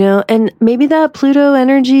 and maybe that Pluto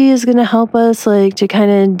energy is going to help us like to kind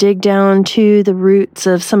of dig down to the roots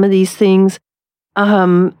of some of these things.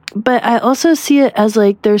 But I also see it as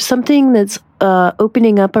like there's something that's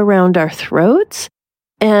opening up around our throats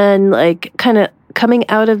and like kind of coming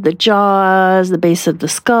out of the jaws, the base of the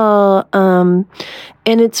skull. And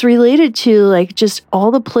it's related to like just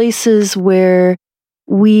all the places where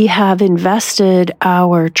we have invested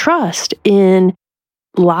our trust in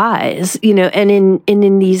lies, and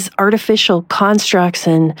in these artificial constructs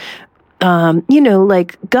and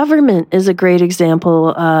like government is a great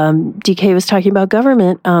example. DK was talking about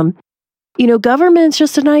government. Government's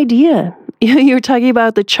just an idea. You were talking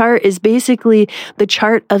about the chart is basically the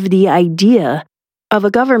chart of the idea of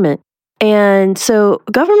a government. And so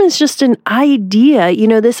government's just an idea,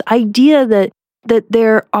 this idea that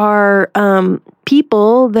there are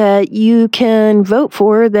people that you can vote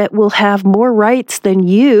for that will have more rights than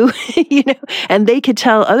you, and they could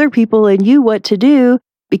tell other people and you what to do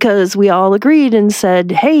because we all agreed and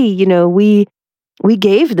said, hey, we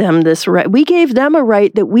gave them this right. We gave them a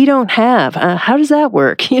right that we don't have. How does that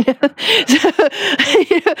work? So,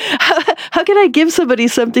 how can I give somebody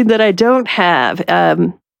something that I don't have?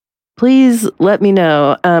 Please let me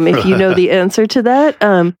know if you know the answer to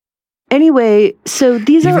that. Anyway, so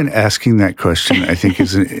these even asking that question, I think,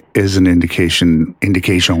 is an indication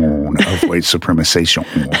of white supremacy.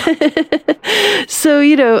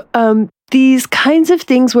 So these kinds of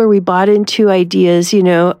things where we bought into ideas,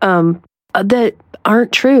 that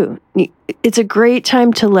aren't true. It's a great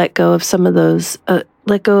time to let go of some of those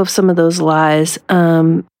lies,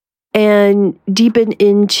 and deepen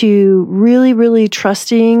into really, really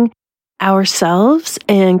trusting ourselves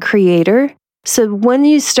and Creator. So when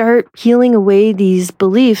you start peeling away these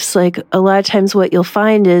beliefs, like a lot of times what you'll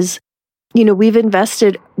find is, we've been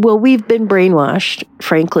brainwashed,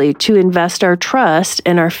 frankly, to invest our trust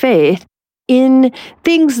and our faith in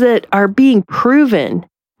things that are being proven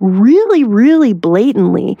really, really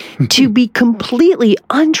blatantly to be completely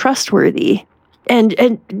untrustworthy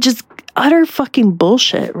and just utter fucking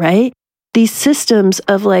bullshit, right? These systems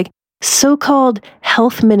of like so-called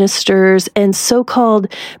health ministers and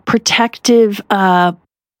so-called protective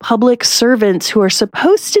public servants who are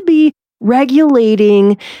supposed to be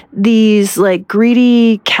regulating these like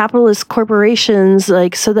greedy capitalist corporations,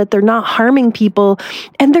 like so that they're not harming people.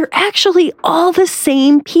 And they're actually all the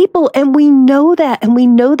same people. And we know that. And we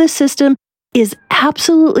know the system is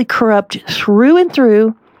absolutely corrupt through and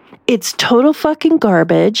through. It's total fucking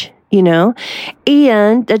garbage.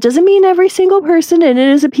 And that doesn't mean every single person in it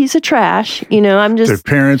is a piece of trash. Their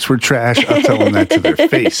parents were trash. I'll tell them that to their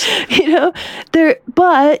face.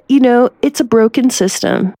 But it's a broken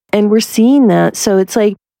system and we're seeing that. So it's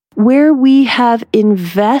like where we have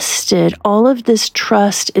invested all of this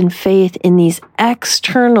trust and faith in these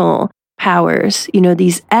external powers,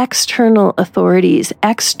 these external authorities,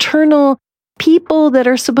 external people that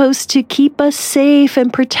are supposed to keep us safe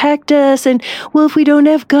and protect us. And well, if we don't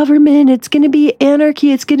have government, it's going to be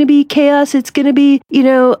anarchy. It's going to be chaos. It's going to be,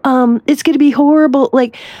 it's going to be horrible.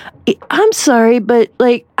 Like, I'm sorry, but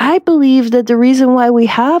like, I believe that the reason why we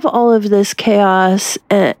have all of this chaos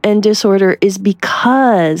and disorder is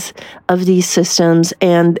because of these systems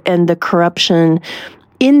and the corruption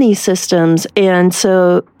in these systems. And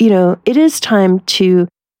so, it is time to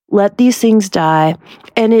let these things die.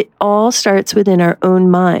 And it all starts within our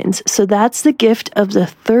own minds. So that's the gift of the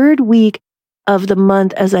third week of the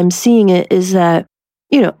month, as I'm seeing it, is that,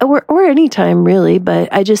 or any time really,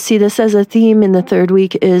 but I just see this as a theme in the third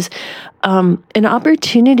week is an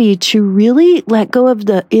opportunity to really let go of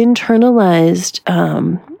the internalized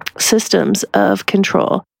systems of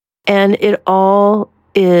control. And it all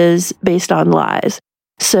is based on lies.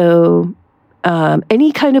 So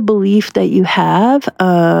any kind of belief that you have,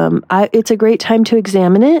 it's a great time to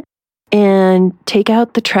examine it and take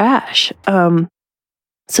out the trash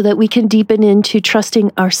so that we can deepen into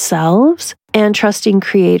trusting ourselves and trusting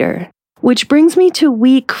Creator. Which brings me to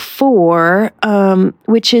week 4,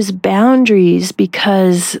 which is boundaries,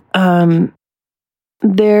 because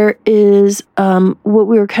there is what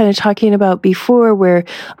we were kind of talking about before, where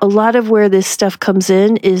a lot of where this stuff comes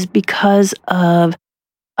in is because of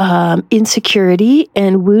insecurity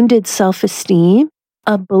and wounded self-esteem,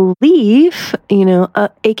 a belief,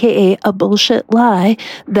 aka a bullshit lie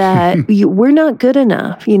that we're not good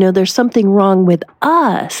enough. There's something wrong with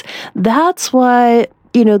us. That's why,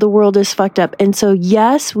 the world is fucked up. And so,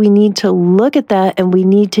 yes, we need to look at that and we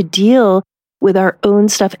need to deal with our own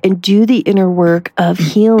stuff and do the inner work of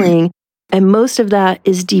healing. And most of that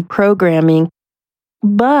is deprogramming.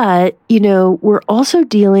 But, we're also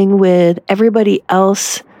dealing with everybody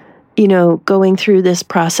else, going through this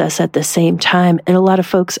process at the same time. And a lot of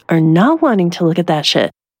folks are not wanting to look at that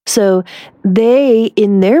shit. So they,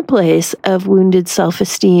 in their place of wounded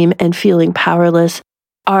self-esteem and feeling powerless,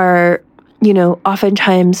 are,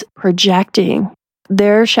 oftentimes projecting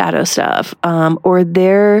their shadow stuff, or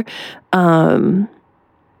their, things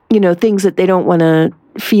that they don't want to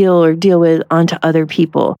feel or deal with onto other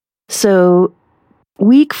people. So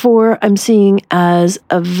week 4, I'm seeing as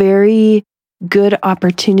a very good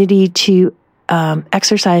opportunity to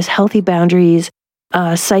exercise healthy boundaries,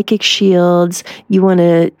 psychic shields. You want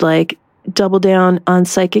to double down on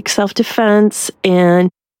psychic self-defense and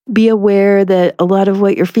be aware that a lot of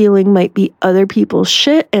what you're feeling might be other people's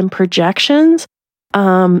shit and projections.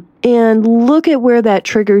 And look at where that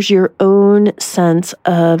triggers your own sense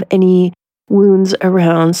of any wounds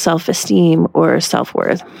around self-esteem or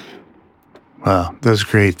self-worth. Wow, that was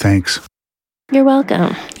great. Thanks. You're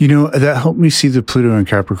welcome. That helped me see the Pluto and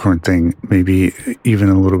Capricorn thing maybe even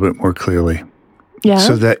a little bit more clearly. Yeah.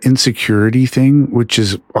 So that insecurity thing, which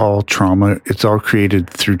is all trauma, it's all created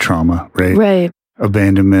through trauma, right? Right.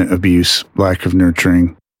 Abandonment, abuse, lack of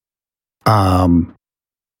nurturing,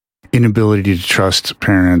 inability to trust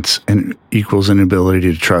parents, and equals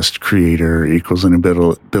inability to trust creator, equals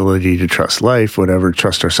inability to trust life, whatever,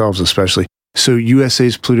 trust ourselves especially. So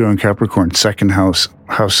USA's Pluto and Capricorn, second house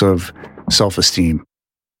of self-esteem.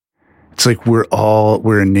 It's like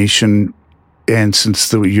we're a nation, and since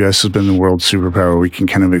the U.S. has been the world superpower, we can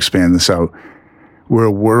kind of expand this out. We're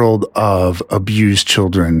a world of abused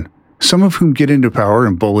children, some of whom get into power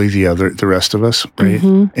and bully the rest of us, right?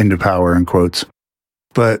 Mm-hmm. Into power, in quotes.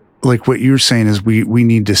 But like what you were saying is we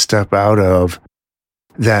need to step out of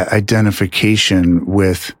that identification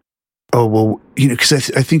with,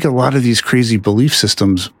 because I think a lot of these crazy belief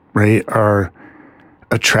systems, right, are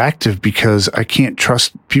attractive because I can't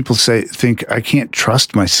trust, people think I can't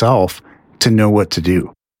trust myself to know what to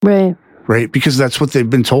do. Right. Right? Because that's what they've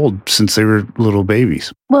been told since they were little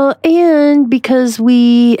babies. Well, and because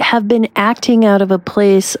we have been acting out of a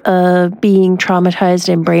place of being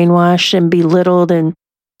traumatized and brainwashed and belittled, and,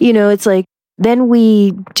 it's like, then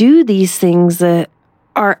we do these things that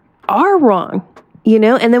are wrong,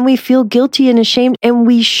 and then we feel guilty and ashamed, and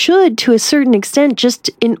we should, to a certain extent, just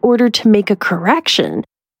in order to make a correction.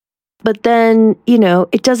 But then,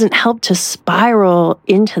 it doesn't help to spiral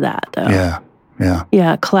into that, though. Yeah.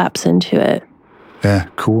 Yeah, collapse into it. Yeah,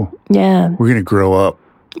 cool. Yeah. We're going to grow up.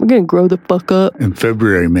 We're going to grow the fuck up. In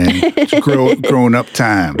February, man. It's growing up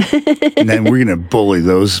time. And then we're going to bully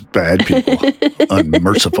those bad people.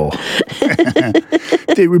 Unmerciful.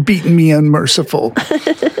 They were beating me unmerciful.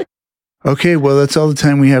 Okay, well, that's all the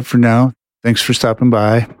time we have for now. Thanks for stopping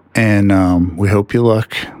by, and we hope you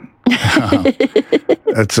luck.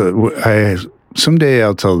 Someday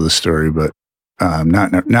I'll tell this story, but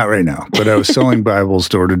not right now. But I was selling Bibles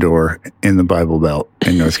door to door in the Bible Belt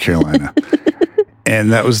in North Carolina,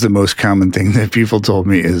 and that was the most common thing that people told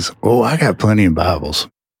me is, "Oh, I got plenty of Bibles,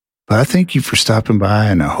 but I thank you for stopping by,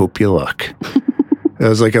 and I hope you luck." That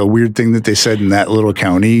was like a weird thing that they said in that little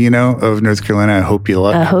county, of North Carolina. I hope you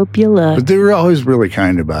luck. I hope you luck. But they were always really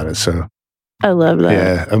kind about it. So I love that.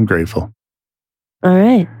 Yeah, I'm grateful. All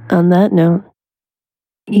right. On that note,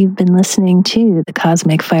 you've been listening to the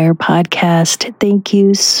Cosmic Fire Podcast. Thank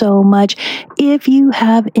you so much. If you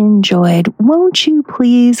have enjoyed, won't you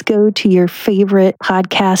please go to your favorite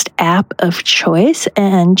podcast app of choice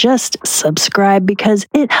and just subscribe, because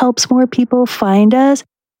it helps more people find us.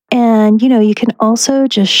 And, you can also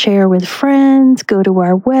just share with friends, go to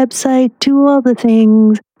our website, do all the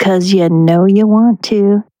things, because you want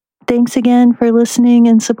to. Thanks again for listening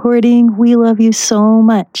and supporting. We love you so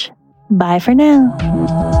much. Bye for now.